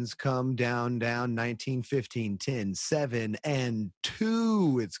spins come down, 19, 15, 10, 7, and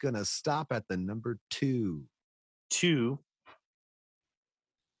 2. It's going to stop at the number 2. 2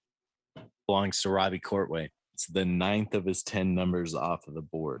 belongs to Robbie Courtway. It's the 9th of his 10 numbers off of the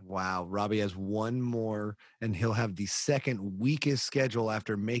board. Wow. Robbie has one more, and he'll have the second weakest schedule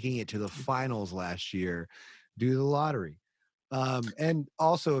after making it to the finals last year due to the lottery. And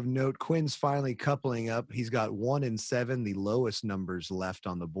also of note, Quinn's finally coupling up. He's got 1 and 7, the lowest numbers left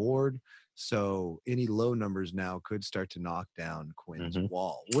on the board. So any low numbers now could start to knock down Quinn's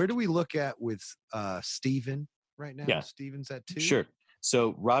wall. Where do we look at with Steven right now? Yeah. Steven's at 2? Sure.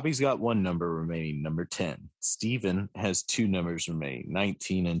 So Robbie's got 1 number remaining, number 10. Steven has 2 numbers remaining,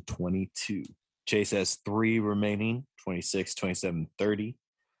 19 and 22. Chase has 3 remaining, 26, 27, 30.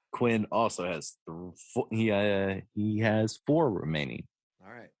 Quinn also has 4. He has 4 remaining.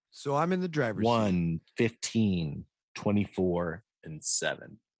 All right. So I'm in the driver's 1, 15, 24, and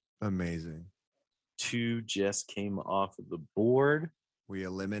 7. Amazing. 2 just came off of the board. We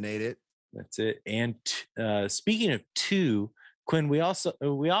eliminate it. That's it. And speaking of 2, Quinn, we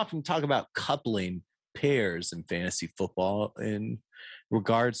often talk about coupling pairs in fantasy football in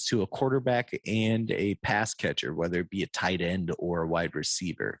regards to a quarterback and a pass catcher, whether it be a tight end or a wide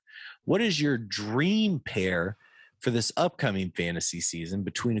receiver. What is your dream pair for this upcoming fantasy season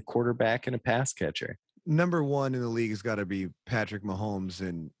between a quarterback and a pass catcher? Number 1 in the league has got to be Patrick Mahomes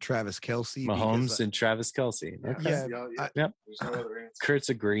and Travis Kelce. Mahomes and Travis Kelce. Okay. Yep. Kurt's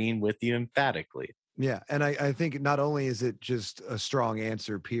agreeing with you emphatically. Yeah, and I think not only is it just a strong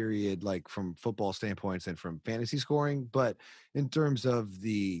answer, period, like from football standpoints and from fantasy scoring, but in terms of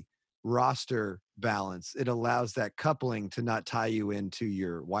the roster balance, it allows that coupling to not tie you into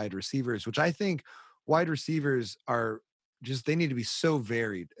your wide receivers, which I think wide receivers are just, they need to be so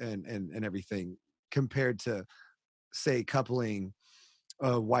varied and everything compared to, say, coupling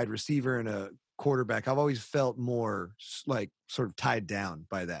a wide receiver and a quarterback. I've always felt more like sort of tied down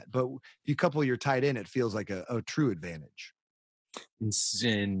by that. But if you couple your tight end, it feels like a true advantage.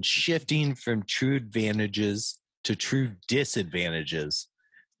 And shifting from true advantages to true disadvantages,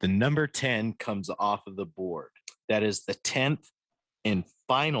 the number 10 comes off of the board. That is the 10th and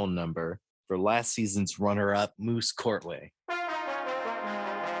final number for last season's runner-up, Moose Courtway.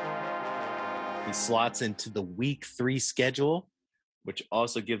 He slots into the week 3 schedule, which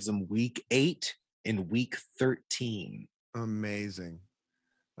also gives him week 8 and week 13. Amazing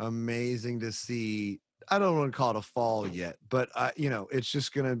to see. I don't want to call it a fall yet, but it's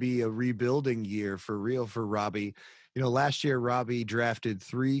just going to be a rebuilding year for real for Robbie. Last year Robbie drafted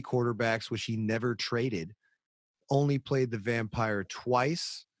 3 quarterbacks, which he never traded, only played the Vampire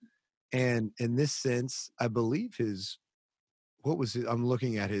twice. And in this sense, I believe I'm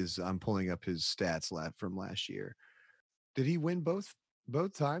pulling up his stats from last year. Did he win both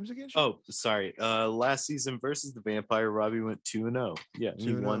times against you? Oh, sorry. Last season versus the Vampire, Robbie went 2-0. Yeah,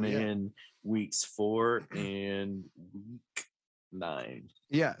 he won in weeks 4 and week 9.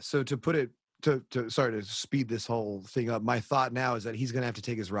 Yeah. So to put it to speed this whole thing up, my thought now is that he's going to have to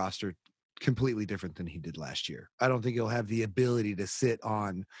take his roster completely different than he did last year. I don't think he'll have the ability to sit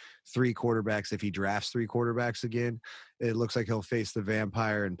on 3 quarterbacks if he drafts 3 quarterbacks again. It looks like he'll face the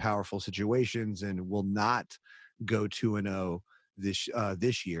Vampire in powerful situations and will not go 2-0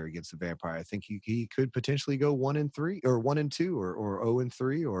 this year against the Vampire. I think he could potentially go 1-3 or 1-2 or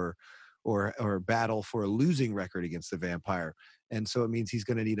 0-3 or or battle for a losing record against the Vampire. And so it means he's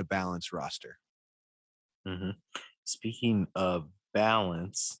going to need a balanced roster. Mm-hmm. Speaking of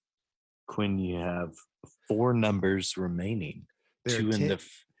balance, Quinn, you have 4 numbers remaining. There are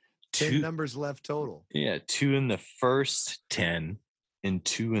 10 numbers left total. Yeah, 2 in the first 10 and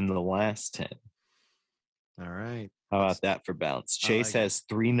 2 in the last 10. All right. How about that for balance? Chase has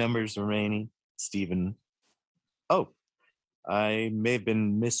 3 numbers remaining. Steven. Oh, I may have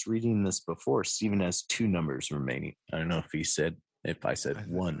been misreading this before. Steven has 2 numbers remaining. I don't know if I said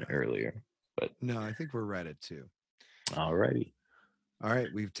 1 earlier, but no, I think we're right at 2. All righty. All right,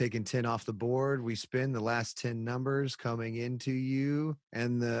 we've taken 10 off the board. We spin the last 10 numbers coming into you,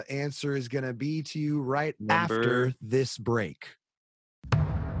 and the answer is going to be to you right after this break.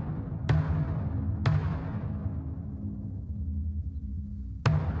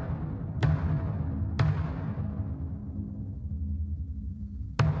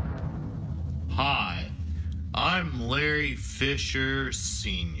 Hi, I'm Larry Fischer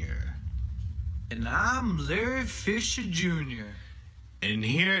Sr. And I'm Larry Fischer Jr. And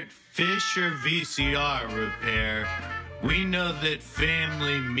here at Fischer VCR Repair, we know that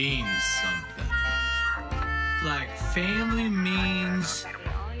family means something. Like family means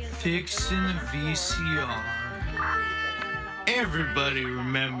fixing a VCR. Everybody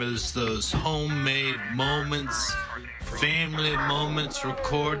remembers those homemade moments, family moments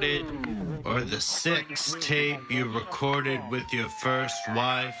recorded, or the sex tape you recorded with your first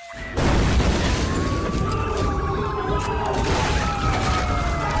wife.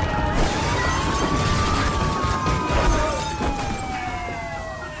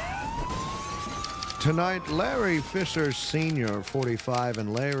 Tonight, Larry Fischer Sr., 45,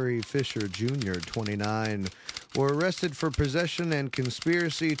 and Larry Fischer Jr., 29, were arrested for possession and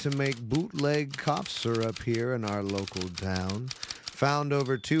conspiracy to make bootleg cough syrup here in our local town. Found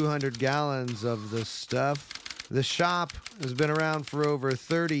over 200 gallons of the stuff. The shop has been around for over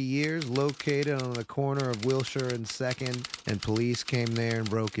 30 years, located on the corner of Wilshire and 2nd, and police came there and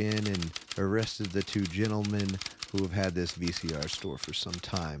broke in and arrested the 2 gentlemen who have had this VCR store for some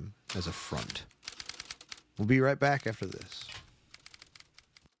time as a front. We'll be right back after this.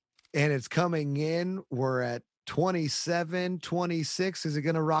 And it's coming in. We're at 27, 26. Is it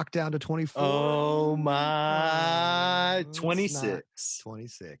going to rock down to 24? Oh, my. 26.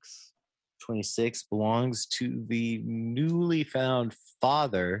 26. 26 belongs to the newly found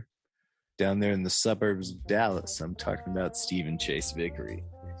father down there in the suburbs of Dallas. I'm talking about Stephen Chase Vickery.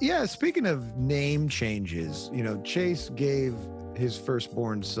 Yeah, speaking of name changes, Chase gave his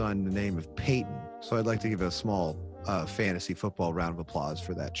firstborn son the name of Peyton. So I'd like to give a small fantasy football round of applause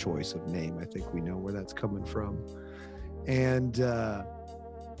for that choice of name. I think we know where that's coming from. And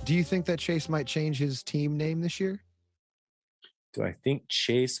do you think that Chase might change his team name this year? Do I think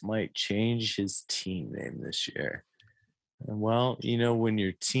Chase might change his team name this year? Well, when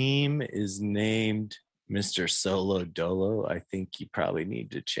your team is named Mr. Solo Dolo, I think you probably need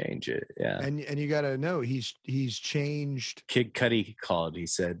to change it. Yeah. And you got to know he's changed. Kid Cudi called. He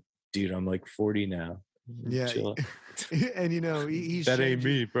said, "Dude, I'm like 40 now." Yeah. And he's that ain't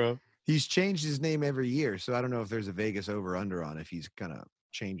me, bro. He's changed his name every year. So I don't know if there's a Vegas over under on if he's gonna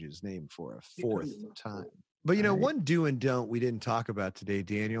change his name for a 4th time. But one do and don't we didn't talk about today,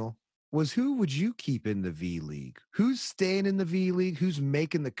 Daniel, was who would you keep in the V League? Who's staying in the V League? Who's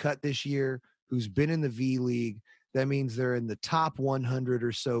making the cut this year? Who's been in the V League? That means they're in the top 100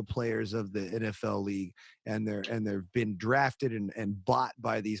 or so players of the NFL league, and they've been drafted and bought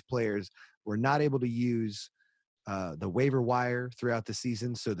by these players. We're not able to use the waiver wire throughout the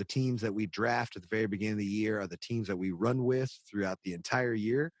season, so the teams that we draft at the very beginning of the year are the teams that we run with throughout the entire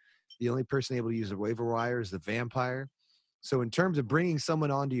year. The only person able to use the waiver wire is the Vampire. So in terms of bringing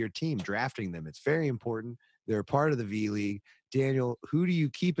someone onto your team, drafting them, it's very important. They're a part of the V League. Daniel, who do you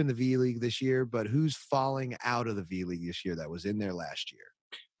keep in the V League this year, but who's falling out of the V League this year that was in there last year?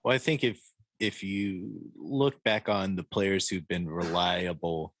 Well, I think if you look back on the players who've been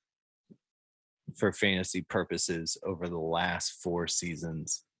reliable for fantasy purposes over the last 4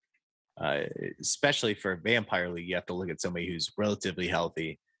 seasons, especially for a Vampire League, you have to look at somebody who's relatively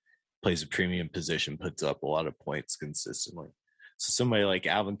healthy, plays a premium position, puts up a lot of points consistently. So somebody like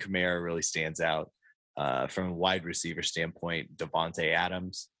Alvin Kamara really stands out. From a wide receiver standpoint, Devontae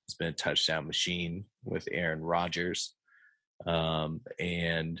Adams has been a touchdown machine with Aaron Rodgers.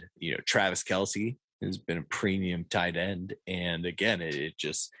 And, Travis Kelce has been a premium tight end. And again,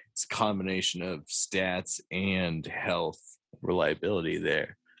 it's a combination of stats and health reliability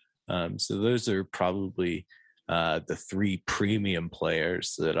there. So those are probably the 3 premium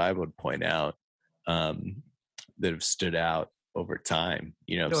players that I would point out that have stood out over time.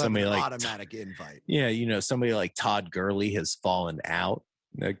 You know, He'll have somebody an like automatic invite. Yeah, you know, somebody like Todd Gurley has fallen out.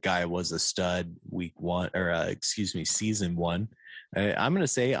 That guy was a stud season one. I'm going to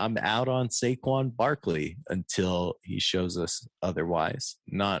say I'm out on Saquon Barkley until he shows us otherwise.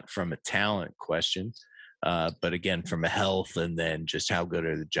 Not from a talent question, but again, from a health and then just how good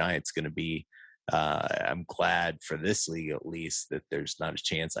are the Giants going to be. I'm glad for this league, at least, that there's not a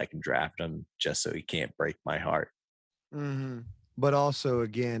chance I can draft him just so he can't break my heart. Mm-hmm. But also,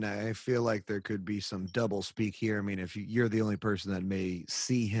 again, I feel like there could be some double speak here. I mean, if you're the only person that may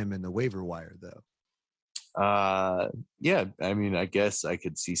see him in the waiver wire, though. Yeah, I mean, I guess I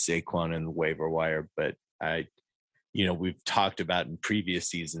could see Saquon in the waiver wire, but we've talked about in previous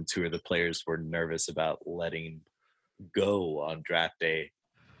seasons who are the players we're nervous about letting go on draft day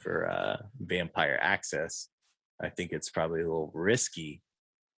for Vampire access. I think it's probably a little risky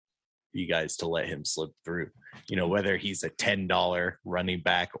for you guys to let him slip through. You know, whether he's a $10 running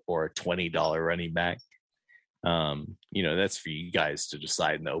back or a $20 running back, that's for you guys to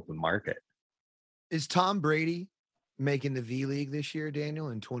decide in the open market. Is Tom Brady making the V League this year, Daniel,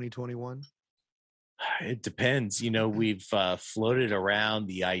 in 2021? It depends. You know, we've floated around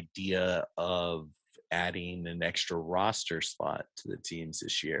the idea of adding an extra roster spot to the teams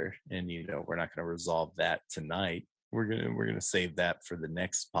this year, and we're not going to resolve that tonight. We're gonna save that for the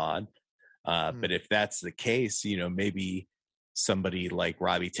next pod. But if that's the case, maybe somebody like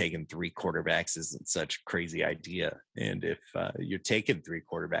Robbie taking 3 quarterbacks isn't such a crazy idea. And if you're taking 3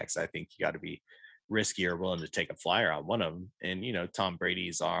 quarterbacks, I think you got to be risky or willing to take a flyer on one of them. And Tom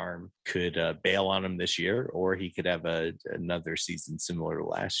Brady's arm could bail on him this year, or he could have another season similar to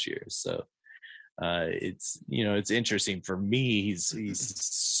last year. So it's interesting for me. He's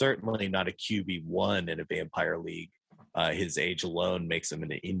certainly not a QB1 in a Vampire League. His age alone makes him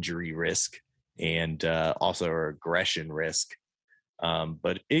an injury risk and also an aggression risk.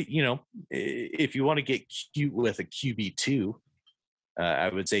 But if you want to get cute with a QB2, I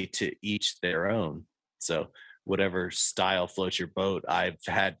would say to each their own. So whatever style floats your boat. I've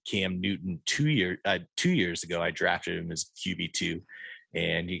had Cam Newton 2 years ago. I drafted him as QB2,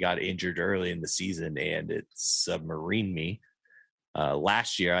 and he got injured early in the season, and it submarined me.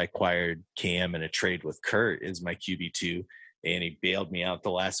 Last year, I acquired Cam in a trade with Kurt as my QB2, and he bailed me out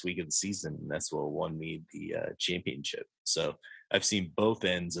the last week of the season, and that's what won me the championship. So I've seen both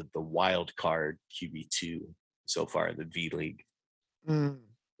ends of the wild card QB2 so far in the V League.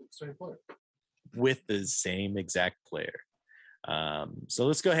 Same player. With the same exact player. So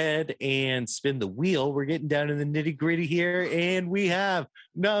let's go ahead and spin the wheel. We're getting down to the nitty gritty here, and we have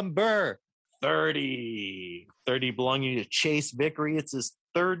number 30 belonging to Chase Vickery. It's his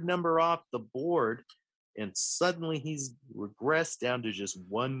 3rd number off the board, and suddenly he's regressed down to just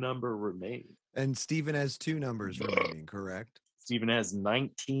 1 number remaining. And Steven has 2 numbers remaining, correct? Steven has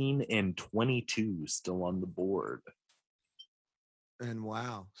 19 and 22 still on the board. And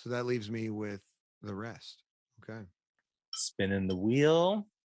wow. So that leaves me with the rest. Okay. Spinning the wheel.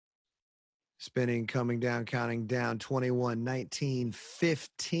 Spinning, coming down, counting down. 21, 19,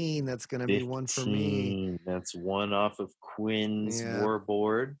 15. That's going to be 1 for me. That's 1 off of Quinn's war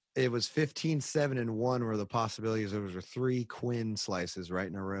board. It was 15, 7, and 1 were the possibilities. There were 3 Quinn slices right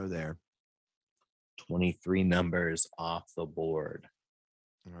in a row there. 23 numbers off the board.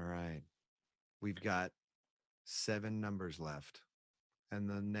 All right. We've got 7 numbers left. And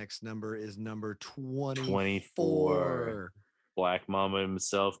the next number is number 24. Black Mama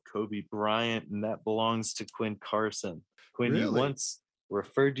himself, Kobe Bryant, and that belongs to Quinn Carson. Quinn, you once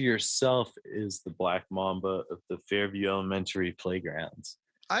referred to yourself as the Black Mamba of the Fairview Elementary playgrounds.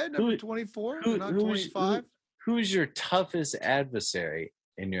 I had number 24, not 25. Who's your toughest adversary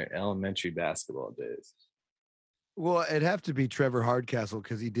in your elementary basketball days? Well, it'd have to be Trevor Hardcastle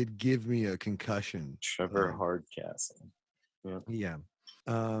because he did give me a concussion. Trevor Hardcastle. Yeah.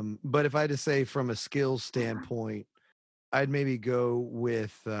 But if I had to say from a skills standpoint, I'd maybe go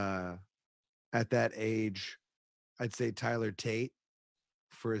with, at that age, I'd say Tyler Tate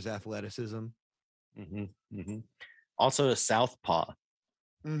for his athleticism. Also a southpaw.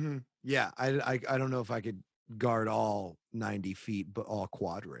 Yeah, I don't know if I could guard all 90 feet, but all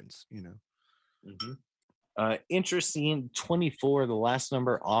quadrants, Interesting, 24, the last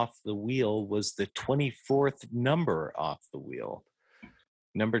number off the wheel was the 24th number off the wheel.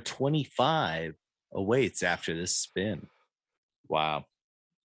 Number 25 awaits after this spin. Wow.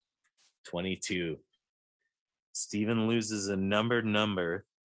 22. Steven loses a numbered number,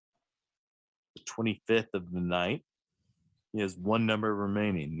 the 25th of the night. He has 1 number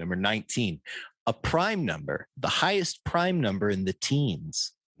remaining, number 19. A prime number, the highest prime number in the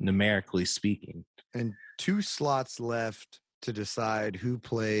teens, numerically speaking. And 2 slots left to decide who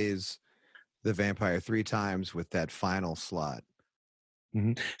plays the vampire 3 times with that final slot.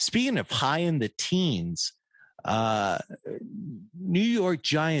 Mm-hmm. Speaking of high in the teens, New York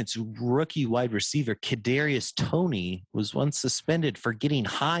Giants rookie wide receiver Kadarius Toney was once suspended for getting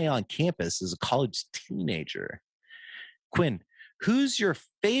high on campus as a college teenager. Quinn, who's your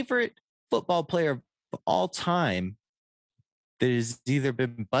favorite football player of all time that has either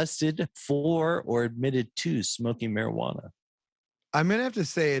been busted for or admitted to smoking marijuana? I'm going to have to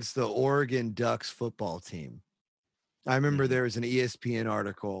say it's the Oregon Ducks football team. I remember there was an ESPN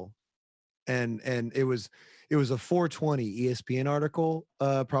article, and it was a 420 ESPN article,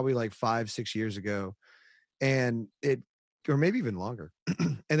 probably like 5-6 years ago, and or maybe even longer.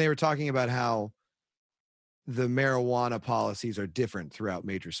 And they were talking about how the marijuana policies are different throughout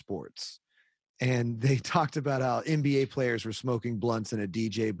major sports. And they talked about how NBA players were smoking blunts in a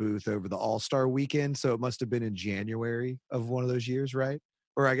DJ booth over the All-Star weekend. So it must have been in January of one of those years, right?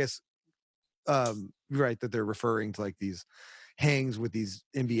 Or I guess, right, that they're referring to like these hangs with these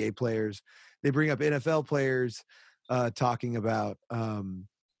NBA players. They bring up NFL players talking about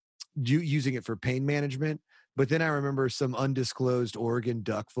using it for pain management. But then I remember some undisclosed Oregon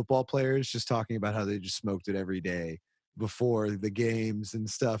Duck football players just talking about how they just smoked it every day before the games and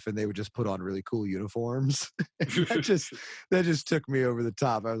stuff, and they would just put on really cool uniforms. that just took me over the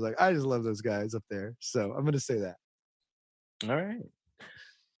top. I was like, I just love those guys up there. So I'm going to say that. All right.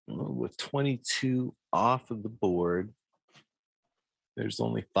 Well, with 22 off of the board, there's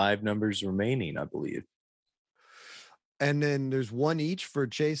only 5 numbers remaining, I believe. And then there's 1 each for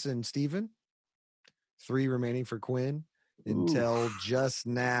Chase and Steven. 3 remaining for Quinn. Until just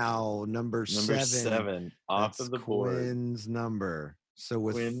now, number 7 off of the board. Quinn's number. So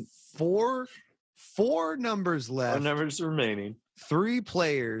with four numbers left, 4 numbers remaining, 3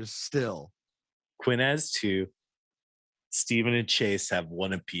 players still. Quinn has 2. Steven and Chase have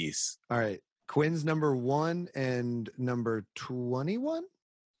 1 apiece. All right. Quinn's number 1 and number 21.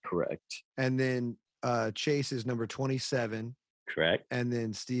 Correct. And then Chase is number 27. Correct. And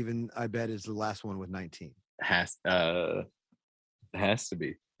then Steven, I bet, is the last one with 19. Has to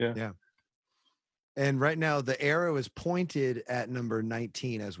be. Yeah. And right now the arrow is pointed at number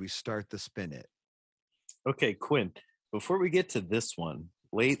 19 as we start the spin it. Okay, Quinn, before we get to this one,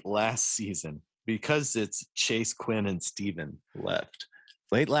 late last season, because it's Chase, Quinn, and Steven left,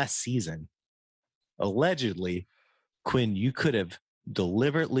 late last season, allegedly, Quinn, you could have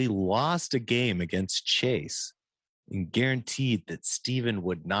deliberately lost a game against Chase and guaranteed that Steven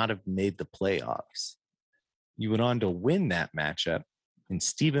would not have made the playoffs. You went on to win that matchup, and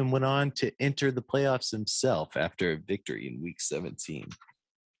Steven went on to enter the playoffs himself after a victory in week 17.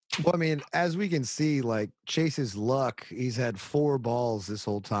 Well, I mean, as we can see, like Chase's luck, he's had 4 balls this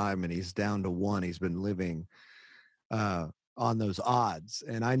whole time, and he's down to 1. He's been living on those odds,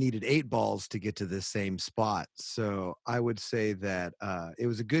 and I needed 8 balls to get to this same spot. So I would say that it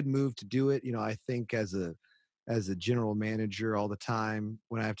was a good move to do it. You know, I think as a general manager all the time,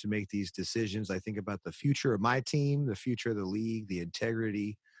 when I have to make these decisions, I think about the future of my team, the future of the league, the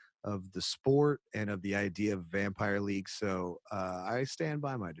integrity of the sport, and of the idea of Vampire League. So I stand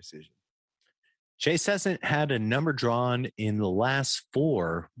by my decision. Chase hasn't had a number drawn in the last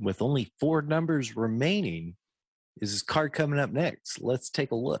 4, with only 4 numbers remaining. Is his card coming up next? Let's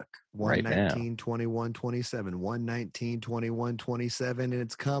take a look right now. 119, 21, 27. 119, 21, 27, and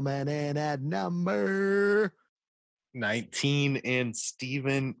it's coming in at number 19, and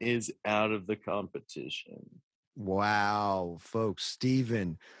Steven is out of the competition. Wow, folks.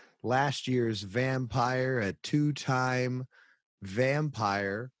 Steven, last year's vampire, a 2-time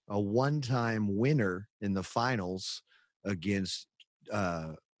vampire, a 1-time winner in the finals against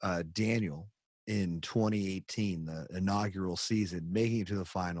Daniel in 2018, the inaugural season, making it to the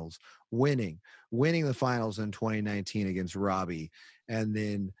finals, winning the finals in 2019 against Robbie, and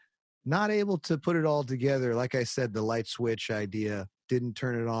then not able to put it all together. Like I said, the light switch idea didn't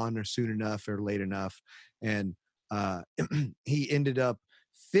turn it on or soon enough or late enough. And he ended up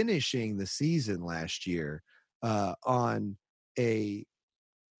finishing the season last year on a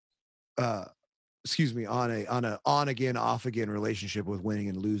on again, off again relationship with winning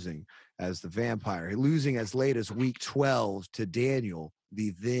and losing as the vampire, losing as late as week 12 to Daniel,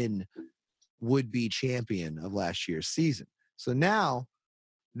 the then would-be champion of last year's season. So now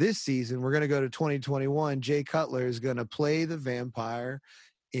this season, we're going to go to 2021. Jay Cutler is going to play the vampire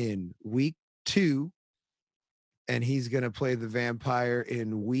in week 2, and he's going to play the vampire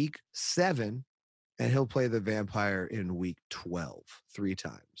in week 7, and he'll play the vampire in week 12 3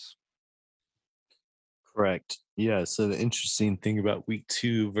 times. Correct. Yeah. So the interesting thing about week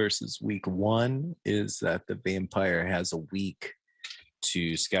 2 versus week 1 is that the Vampire has a week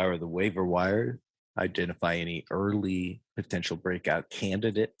to scour the waiver wire, identify any early potential breakout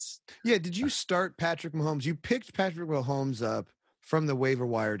candidates. Yeah. Did you start Patrick Mahomes? You picked Patrick Mahomes up from the waiver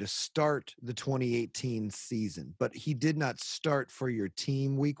wire to start the 2018 season, but he did not start for your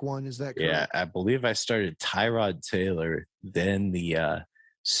team week 1. Is that correct? Yeah. I believe I started Tyrod Taylor, then the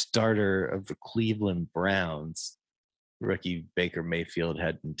starter of the Cleveland Browns. Rookie Baker Mayfield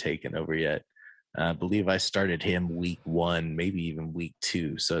hadn't taken over yet. I believe I started him week 1, maybe even week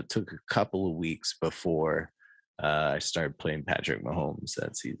 2. So it took a couple of weeks before I started playing Patrick Mahomes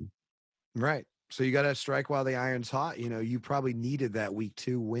that season. Right. So you got to strike while the iron's hot. You know, you probably needed that week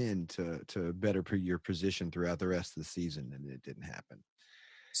 2 win to better your position throughout the rest of the season, and it didn't happen.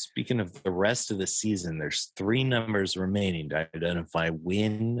 Speaking of the rest of the season, there's 3 numbers remaining to identify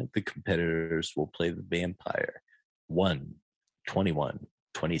when the competitors will play the Vampire. 1, 21,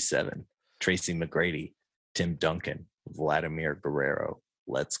 27. Tracy McGrady, Tim Duncan, Vladimir Guerrero.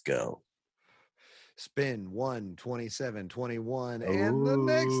 Let's go. Spin 1, 27, 21, and the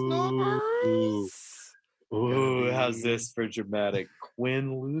next number is... Ooh, how's this for dramatic?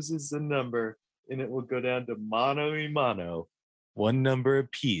 Quinn loses the number, and it will go down to mano a mano. 1 number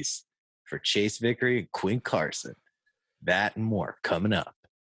apiece for Chase Vickery and Quinn Carson. That and more coming up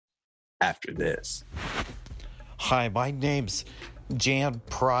after this. Hi, my name's Jan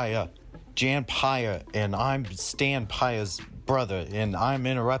Paya, and I'm Stan Paya's brother, and I'm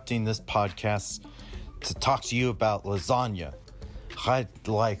interrupting this podcast to talk to you about lasagna. I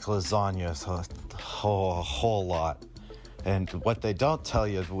like lasagna a whole lot. And what they don't tell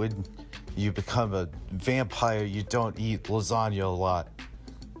you is when you become a vampire, you don't eat lasagna a lot.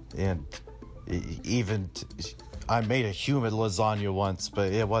 And even I made a human lasagna once,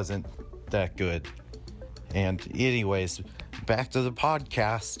 but it wasn't that good. And anyways, back to the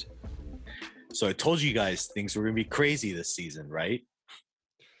podcast. So I told you guys things were going to be crazy this season, right?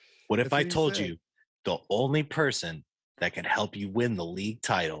 What if I told you the only person that can help you win the league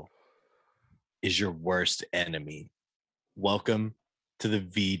title is your worst enemy? Welcome to the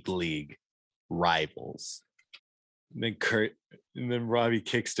V League Rivals. And then Robbie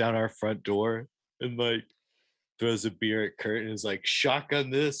kicks down our front door and like throws a beer at Kurt and is like, "Shotgun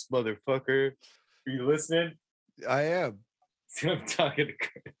this, motherfucker." Are you listening? I am. I'm talking to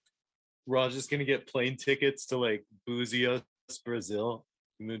Kurt. We're all just gonna get plane tickets to like Buzios, Brazil,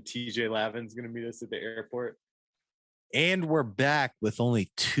 and then TJ Lavin's gonna meet us at the airport. And we're back with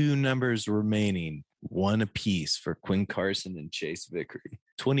only 2 numbers remaining, 1 apiece for Quinn Carson and Chase Vickery.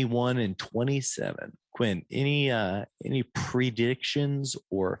 21 and 27. Quinn, any predictions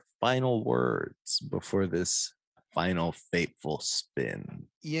or final words before this final fateful spin?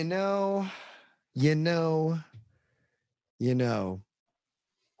 You know,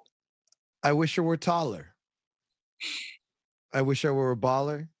 I wish I were taller. I wish I were a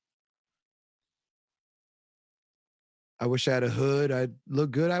baller. I wish I had a hood. I'd look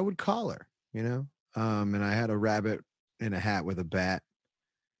good. I would collar, and I had a rabbit in a hat with a bat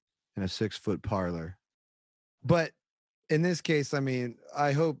and a 6-foot parlor. But in this case, I mean,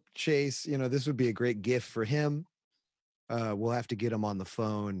 I hope Chase, this would be a great gift for him. We'll have to get him on the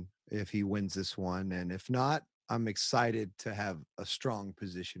phone if he wins this one. And if not, I'm excited to have a strong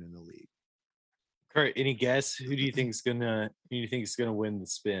position in the league. Kurt, any guess? Who do you think is gonna win the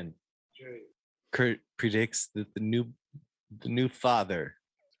spin? Kurt predicts that the new father,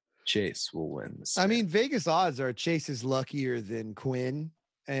 Chase, will win the spin. I mean, Vegas odds are Chase is luckier than Quinn,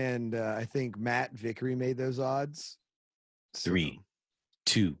 and I think Matt Vickery made those odds. 3,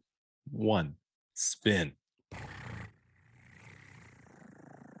 2, 1, spin.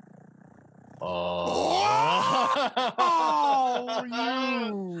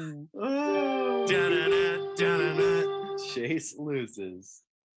 Chase loses.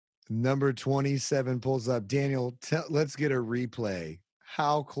 Number 27 pulls up. Daniel, let's get a replay.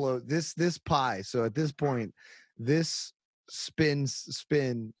 How close this pie. So at this point, this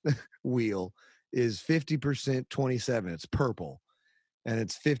spin wheel is 50% 27. It's purple, and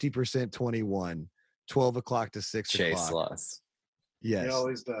it's 50% 21. 12 o'clock to 6 o'clock. Chase lost. Yes. He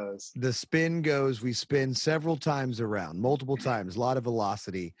always does. The spin goes, we spin several times around, multiple times, a lot of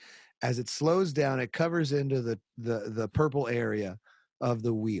velocity. As it slows down, it covers into the purple area of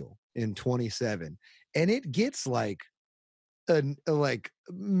the wheel in 27. And it gets like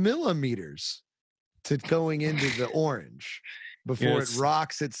millimeters to going into the orange before it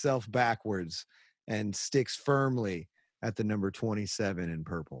rocks itself backwards and sticks firmly at the number 27 in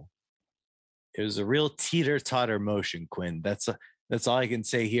purple. It was a real teeter-totter motion, Quinn. That's all I can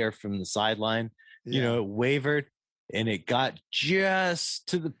say here from the sideline. You know, it wavered, and it got just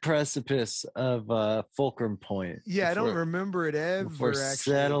to the precipice of Fulcrum Point. Yeah, I don't remember it before ever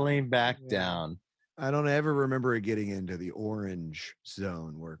actually settling back down. I don't ever remember it getting into the orange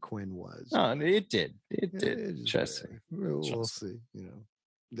zone where Quinn was. Oh, it did. It did. Trust me. We'll see. You know,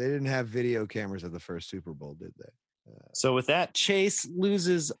 they didn't have video cameras at the first Super Bowl, did they? So with that, Chase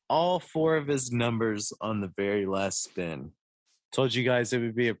loses all 4 of his numbers on the very last spin. Told you guys it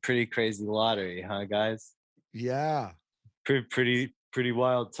would be a pretty crazy lottery, huh, guys? Yeah. Pretty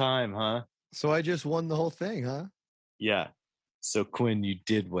wild time, huh? So I just won the whole thing, huh? Yeah. So Quinn, you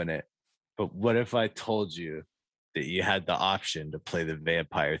did win it. But what if I told you that you had the option to play the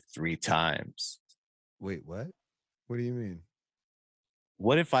vampire 3 times? Wait, what? What do you mean?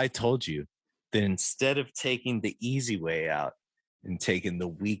 What if I told you that instead of taking the easy way out and taking the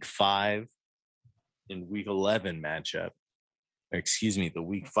week 5 and week 11 matchup, or excuse me, the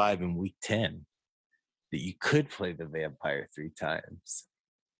week 5 and week 10, that you could play the vampire 3 times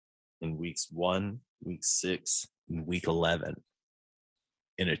in weeks 1, week 6, and week 11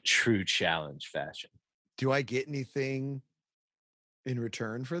 in a true challenge fashion? Do I get anything in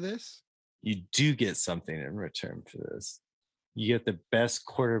return for this? You do get something in return for this. You get the best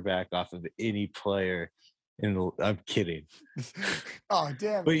quarterback off of any player in the. I'm kidding. Oh,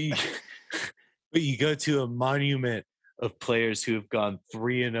 damn. But you go to a monument of players who have gone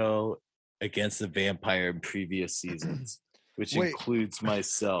 3-0 against the vampire in previous seasons, which includes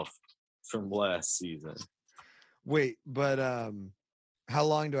myself from last season. Wait, but how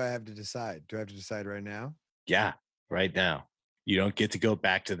long do I have to decide? Do I have to decide right now? Yeah, right now. You don't get to go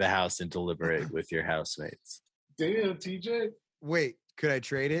back to the house and deliberate with your housemates. Damn, TJ. Wait, could I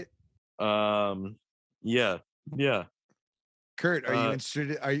trade it? Yeah. Kurt, are you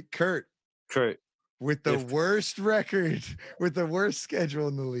interested? Are you Kurt? With the worst record, with the worst schedule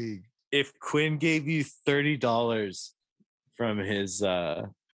in the league. If Quinn gave you $30 from his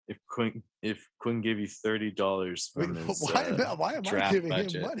if Quinn gave you $30 from his why am draft I giving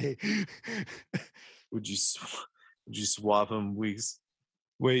budget, him money? would you swap him weeks?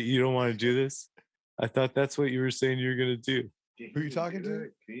 Wait, you don't want to do this? I thought that's what you were saying you were going to do. Who are you talking to?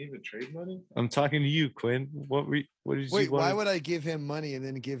 Can you even trade money? I'm talking to you, Quinn. What did you Wait, why would I give him money and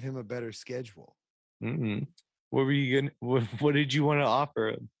then give him a better schedule? Mm-hmm. What were you gonna? What did you want to offer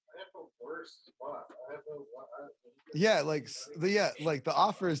him? I have no worst spot. I have no. Like the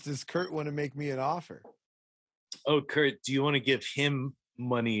offer is, does Kurt want to make me an offer? Oh, Kurt, do you want to give him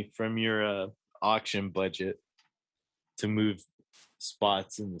money from your auction budget to move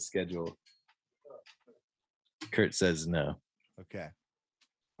spots in the schedule? Kurt says no. Okay.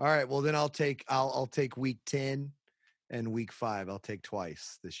 All right. Well, then I'll take week 10 and week 5. I'll take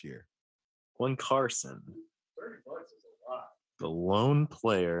twice this year. One Carson, $30 is a lot. the lone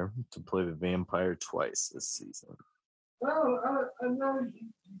player to play the vampire twice this season. Well, I know you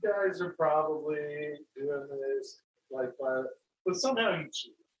guys are probably doing this but somehow you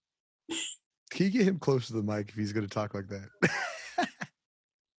cheat. Can you get him close to the mic if he's going to talk like that?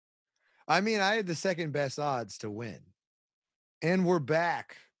 I mean, I had the second best odds to win. And we're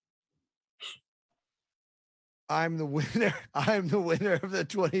back. I'm the winner. I'm the winner of the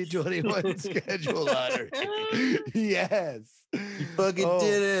 2021 schedule lottery. Yes. You fucking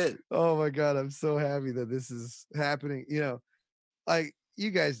did it. Oh my God. I'm so happy that this is happening. You know, like,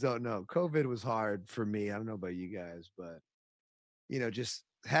 you guys don't know. COVID was hard for me. I don't know about you guys, but you know, just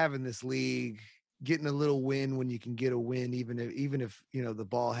having this league, getting a little win when you can get a win, even if you know the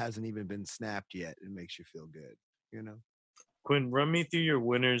ball hasn't even been snapped yet, it makes you feel good, you know. Quinn, run me through your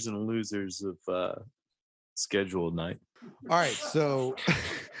winners and losers of scheduled night. All right, so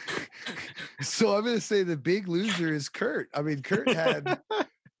I'm gonna say the big loser is Kurt. I mean, Kurt had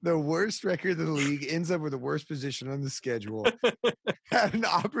the worst record in the league, ends up with the worst position on the schedule, had an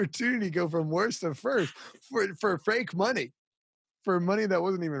opportunity to go from worst to first for fake money, for money that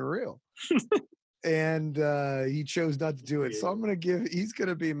wasn't even real. And he chose not to do it. So he's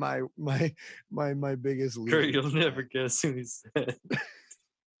gonna be my biggest loser. Kurt, you'll never guess who he said.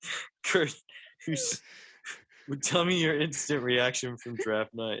 Kurt, tell me your instant reaction from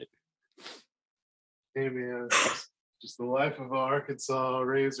draft night. Hey man, just the life of an Arkansas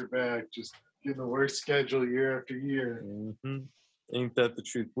Razorback, just getting the worst schedule year after year. Mm-hmm. Ain't that the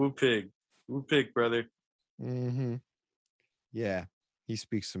truth? Woo pig, brother. Mm-hmm. Yeah, he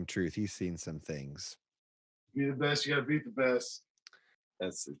speaks some truth. He's seen some things. Be the best. You gotta beat the best.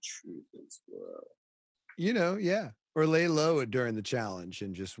 That's the truth as well. You know, yeah. Or lay low during the challenge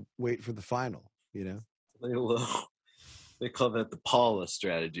and just wait for the final. You know, lay low. They call that the Paula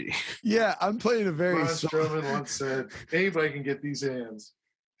strategy. Yeah, I'm playing a very. Braun Strowman once said, "Anybody can get these hands."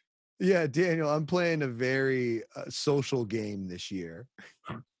 Yeah, Daniel, I'm playing a very social game this year.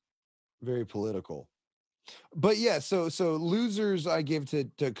 Very political. But yeah, so losers I give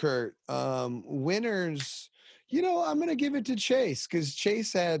to Kurt. Winners, I'm gonna give it to Chase because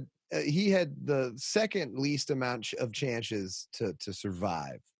Chase had he had the second least amount of chances to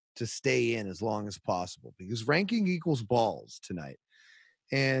survive, to stay in as long as possible, because ranking equals balls tonight.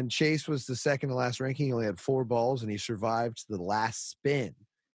 And Chase was the second to last ranking. He only had 4 balls, and he survived to the last spin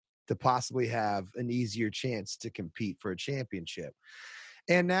to possibly have an easier chance to compete for a championship.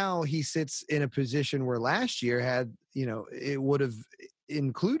 And now he sits in a position where last year had, it would have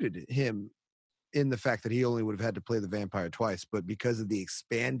included him in the fact that he only would have had to play the Vampire twice. But because of the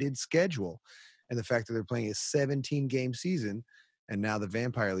expanded schedule and the fact that they're playing a 17-game season, and now the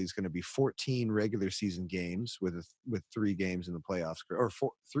Vampire League is going to be 14 regular season games with 3 games in the playoffs, or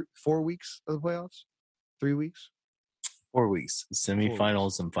 4 weeks of the playoffs, 3 weeks, 4 weeks,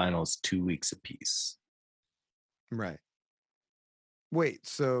 semifinals and finals, 2 weeks apiece. Right. Wait,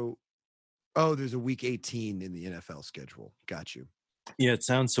 so, there's a week 18 in the NFL schedule. Got you. Yeah, it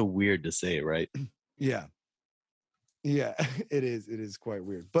sounds so weird to say, right? Yeah. Yeah, it is. It is quite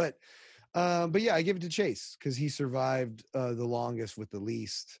weird. But yeah, I give it to Chase because he survived the longest with the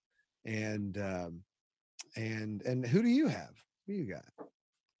least. And who do you have? Who do you got?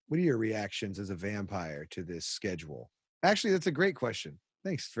 What are your reactions as a vampire to this schedule? Actually, that's a great question.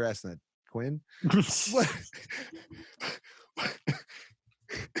 Thanks for asking that, Quinn.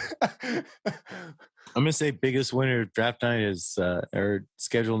 I'm gonna say biggest winner of draft night is or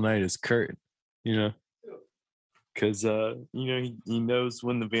schedule night is Kurt. Because he knows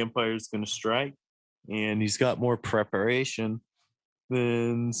when the vampire is gonna strike, and he's got more preparation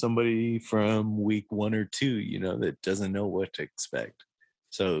than somebody from week 1 or 2. That doesn't know what to expect.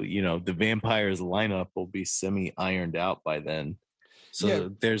 So the vampire's lineup will be semi ironed out by then. So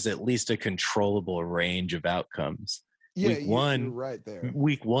there's at least a controllable range of outcomes. Yeah, week one, you're right there.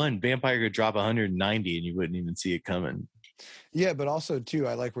 Week 1, Vampire could drop 190 and you wouldn't even see it coming. Yeah, but also too,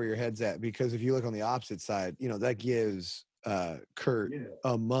 I like where your head's at, because if you look on the opposite side, that gives Kurt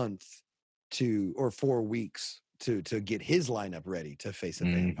a month or 4 weeks to get his lineup ready to face a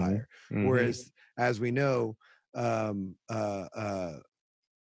vampire. Whereas, as we know,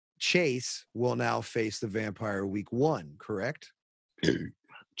 Chase will now face the vampire week 1, correct?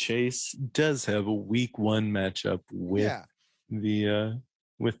 Chase does have a week 1 matchup with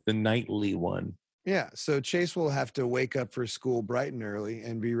the nightly one. Yeah, so Chase will have to wake up for school bright and early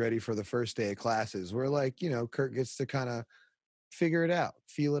and be ready for the first day of classes, where Kurt gets to kind of figure it out,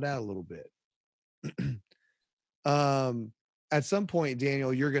 feel it out a little bit. At some point,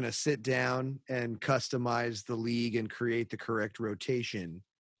 Daniel, you're going to sit down and customize the league and create the correct rotation.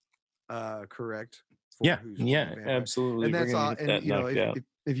 Correct? Yeah, absolutely. And that's all. And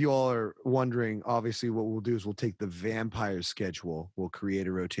if you all are wondering, obviously what we'll do is we'll take the vampire schedule, we'll create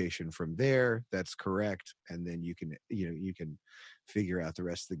a rotation from there. That's correct. And then you can figure out the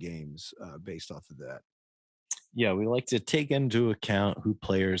rest of the games based off of that. Yeah, we like to take into account who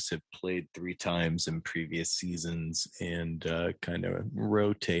players have played 3 times in previous seasons and kind of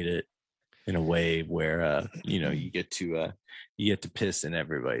rotate it in a way where you get to piss in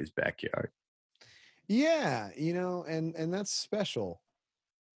everybody's backyard. Yeah, and that's special.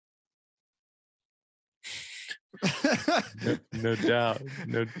 No doubt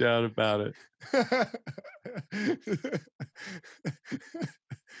about it.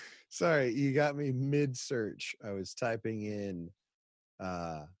 Sorry, you got me mid-search. I was typing in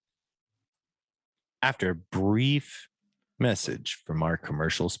after a brief message from our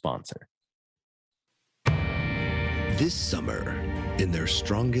commercial sponsor. This summer, in their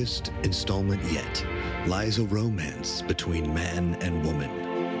strongest installment yet, lies a romance between man and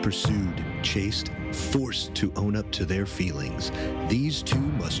woman. Pursued, chased, forced to own up to their feelings, these two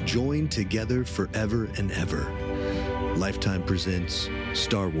must join together forever and ever. Lifetime presents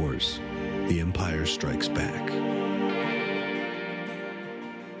Star Wars: The Empire Strikes Back.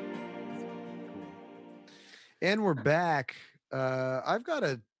 And we're back. I've got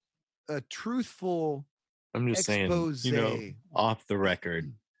a truthful I'm just expose. saying, off the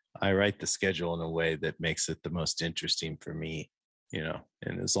record, I write the schedule in a way that makes it the most interesting for me,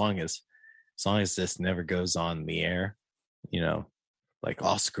 and as long as this never goes on the air,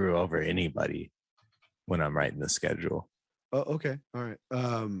 I'll screw over anybody when I'm writing the schedule. Oh, okay. All right.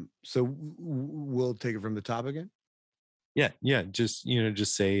 So we'll take it from the top again. Yeah. Just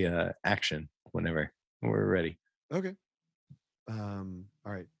say action whenever we're ready. Okay. All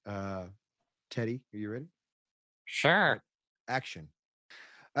right. Teddy, are you ready? Sure. Action.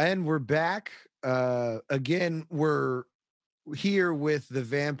 And we're back. Again, here with the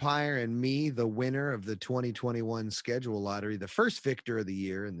Vampire and me, the winner of the 2021 schedule lottery, the first victor of the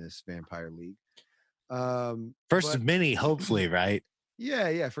year in this Vampire League. First of many, hopefully, right?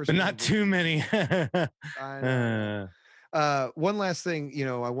 Yeah. First, but not too many. I know. One last thing,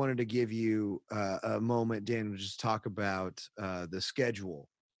 I wanted to give you a moment, Dan, to just talk about the schedule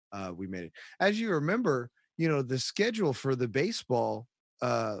we made it. As you remember, the schedule for the baseball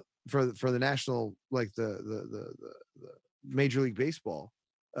for the national, like the Major League Baseball,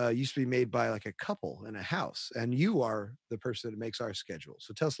 used to be made by like a couple in a house, and you are the person that makes our schedule.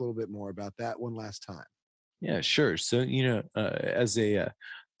 So tell us a little bit more about that one last time. Yeah, sure. So,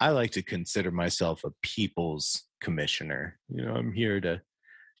 I like to consider myself a people's commissioner. I'm here to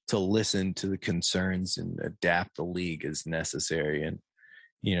listen to the concerns and adapt the league as necessary. And,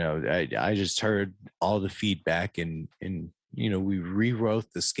 I just heard all the feedback and we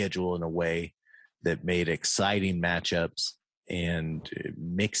rewrote the schedule in a way that made exciting matchups and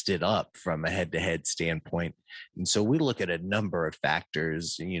mixed it up from a head-to-head standpoint. And so we look at a number of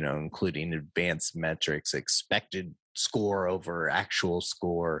factors, including advanced metrics, expected score over actual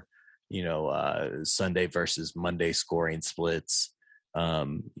score, Sunday versus Monday scoring splits,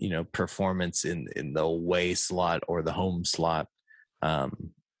 performance in the away slot or the home slot,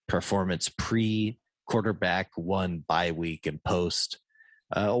 performance pre-quarterback, one bye week and post.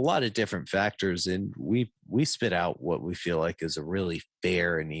 A lot of different factors, and we spit out what we feel like is a really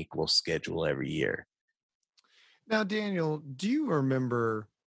fair and equal schedule every year. Now, Daniel, do you remember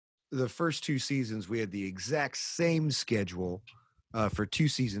the first two seasons we had the exact same schedule for 2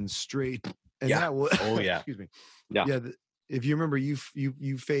 seasons straight? And that was excuse me. Yeah. If you remember, you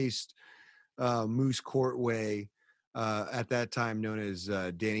faced Moose Courtway at that time, known as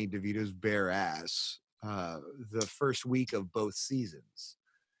Danny DeVito's bare ass, the first week of both seasons.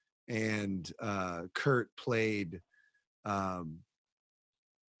 And Kurt played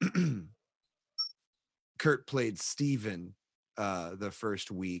Steven the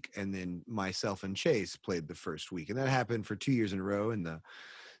first week, and then myself and Chase played the first week, and that happened for 2 years in a row, and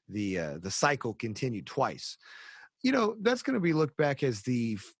the cycle continued twice. That's going to be looked back as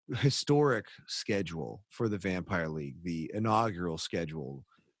the historic schedule for the Vampire League, the inaugural schedule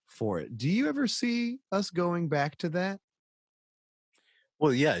for it. Do you ever see us going back to that?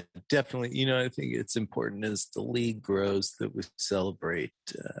 Well, yeah, definitely. I think it's important as the league grows that we celebrate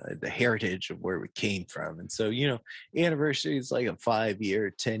the heritage of where we came from. And so, anniversary is like a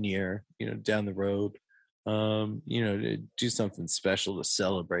 5-year, 10-year, down the road, to do something special to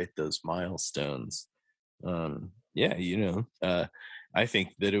celebrate those milestones. I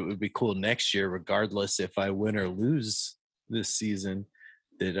think that it would be cool next year, regardless if I win or lose this season,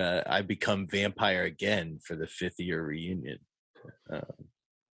 that I become Vampire again for the 5th year reunion.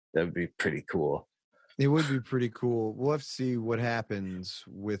 That would be pretty cool. It would be pretty cool. We'll have to see what happens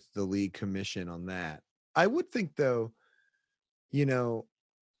with the league commission on that. I would think, though,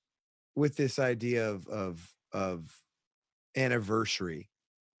 with this idea of anniversary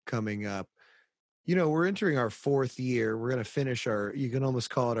coming up, we're entering our 4th year. We're going to finish you can almost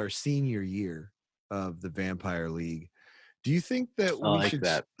call it our senior year of the Vampire League. Do you think that I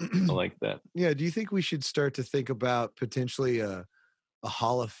like that. Yeah. Do you think we should start to think about potentially a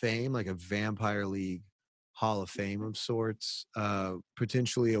Hall of Fame, like a Vampire League Hall of Fame of sorts,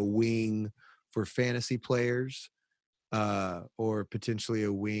 potentially a wing for fantasy players, or potentially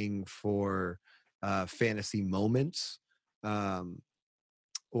a wing for fantasy moments,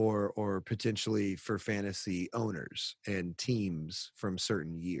 or potentially for fantasy owners and teams from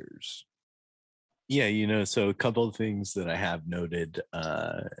certain years? Yeah, so a couple of things that I have noted,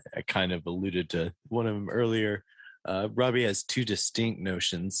 I kind of alluded to one of them earlier. Robbie has 2 distinct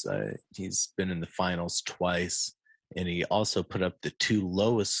notions. He's been in the finals twice, and he also put up the 2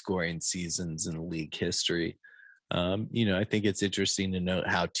 lowest scoring seasons in league history. I think it's interesting to note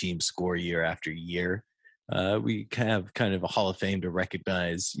how teams score year after year. We have kind of a Hall of Fame to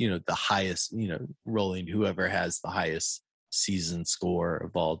recognize, the highest, rolling whoever has the highest season score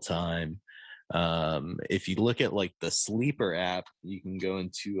of all time. If you look at like the Sleeper app, you can go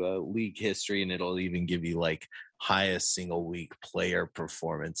into league history and it'll even give you like highest single week player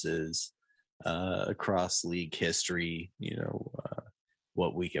performances across league history,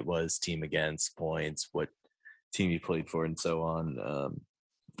 what week it was, team against, points, what team you played for, and so on.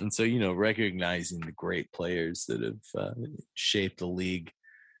 And so, recognizing the great players that have shaped the league,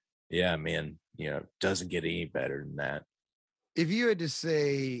 yeah, man, doesn't get any better than that. If you had to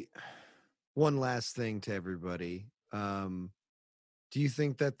say one last thing to everybody, do you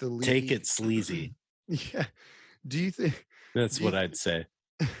think that the league... Take it sleazy. Yeah. Do you think... That's what I'd say.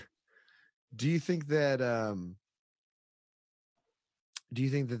 Do you think that do you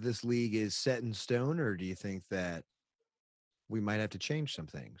think that this league is set in stone, or do you think that we might have to change some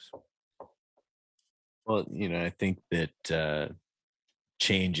things? Well, I think that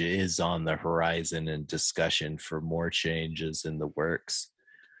change is on the horizon and discussion for more changes in the works.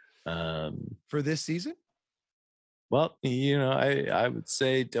 For this season? Well, I would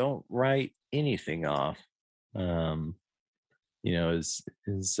say don't write anything off. As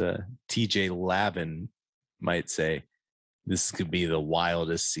TJ Lavin might say, this could be the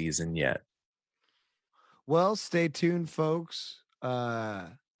wildest season yet. Well, stay tuned, folks.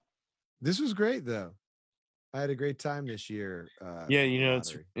 This was great, though. I had a great time this year.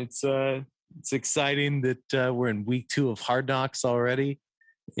 It's exciting that we're in week 2 of Hard Knocks already,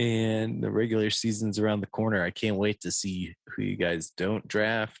 and the regular season's around the corner. I can't wait to see who you guys don't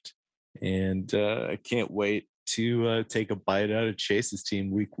draft, and I can't wait to take a bite out of Chase's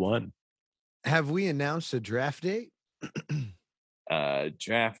team week 1. Have we announced a draft date?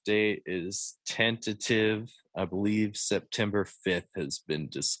 Draft date is tentative. I believe September 5th has been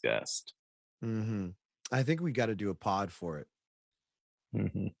discussed. Mm-hmm. I think we got to do a pod for it.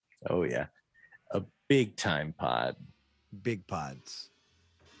 Mm-hmm. Oh, yeah. A big time pod. Big pods.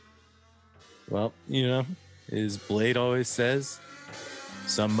 Well, as Blade always says,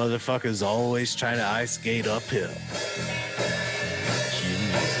 some motherfuckers always trying to ice skate uphill.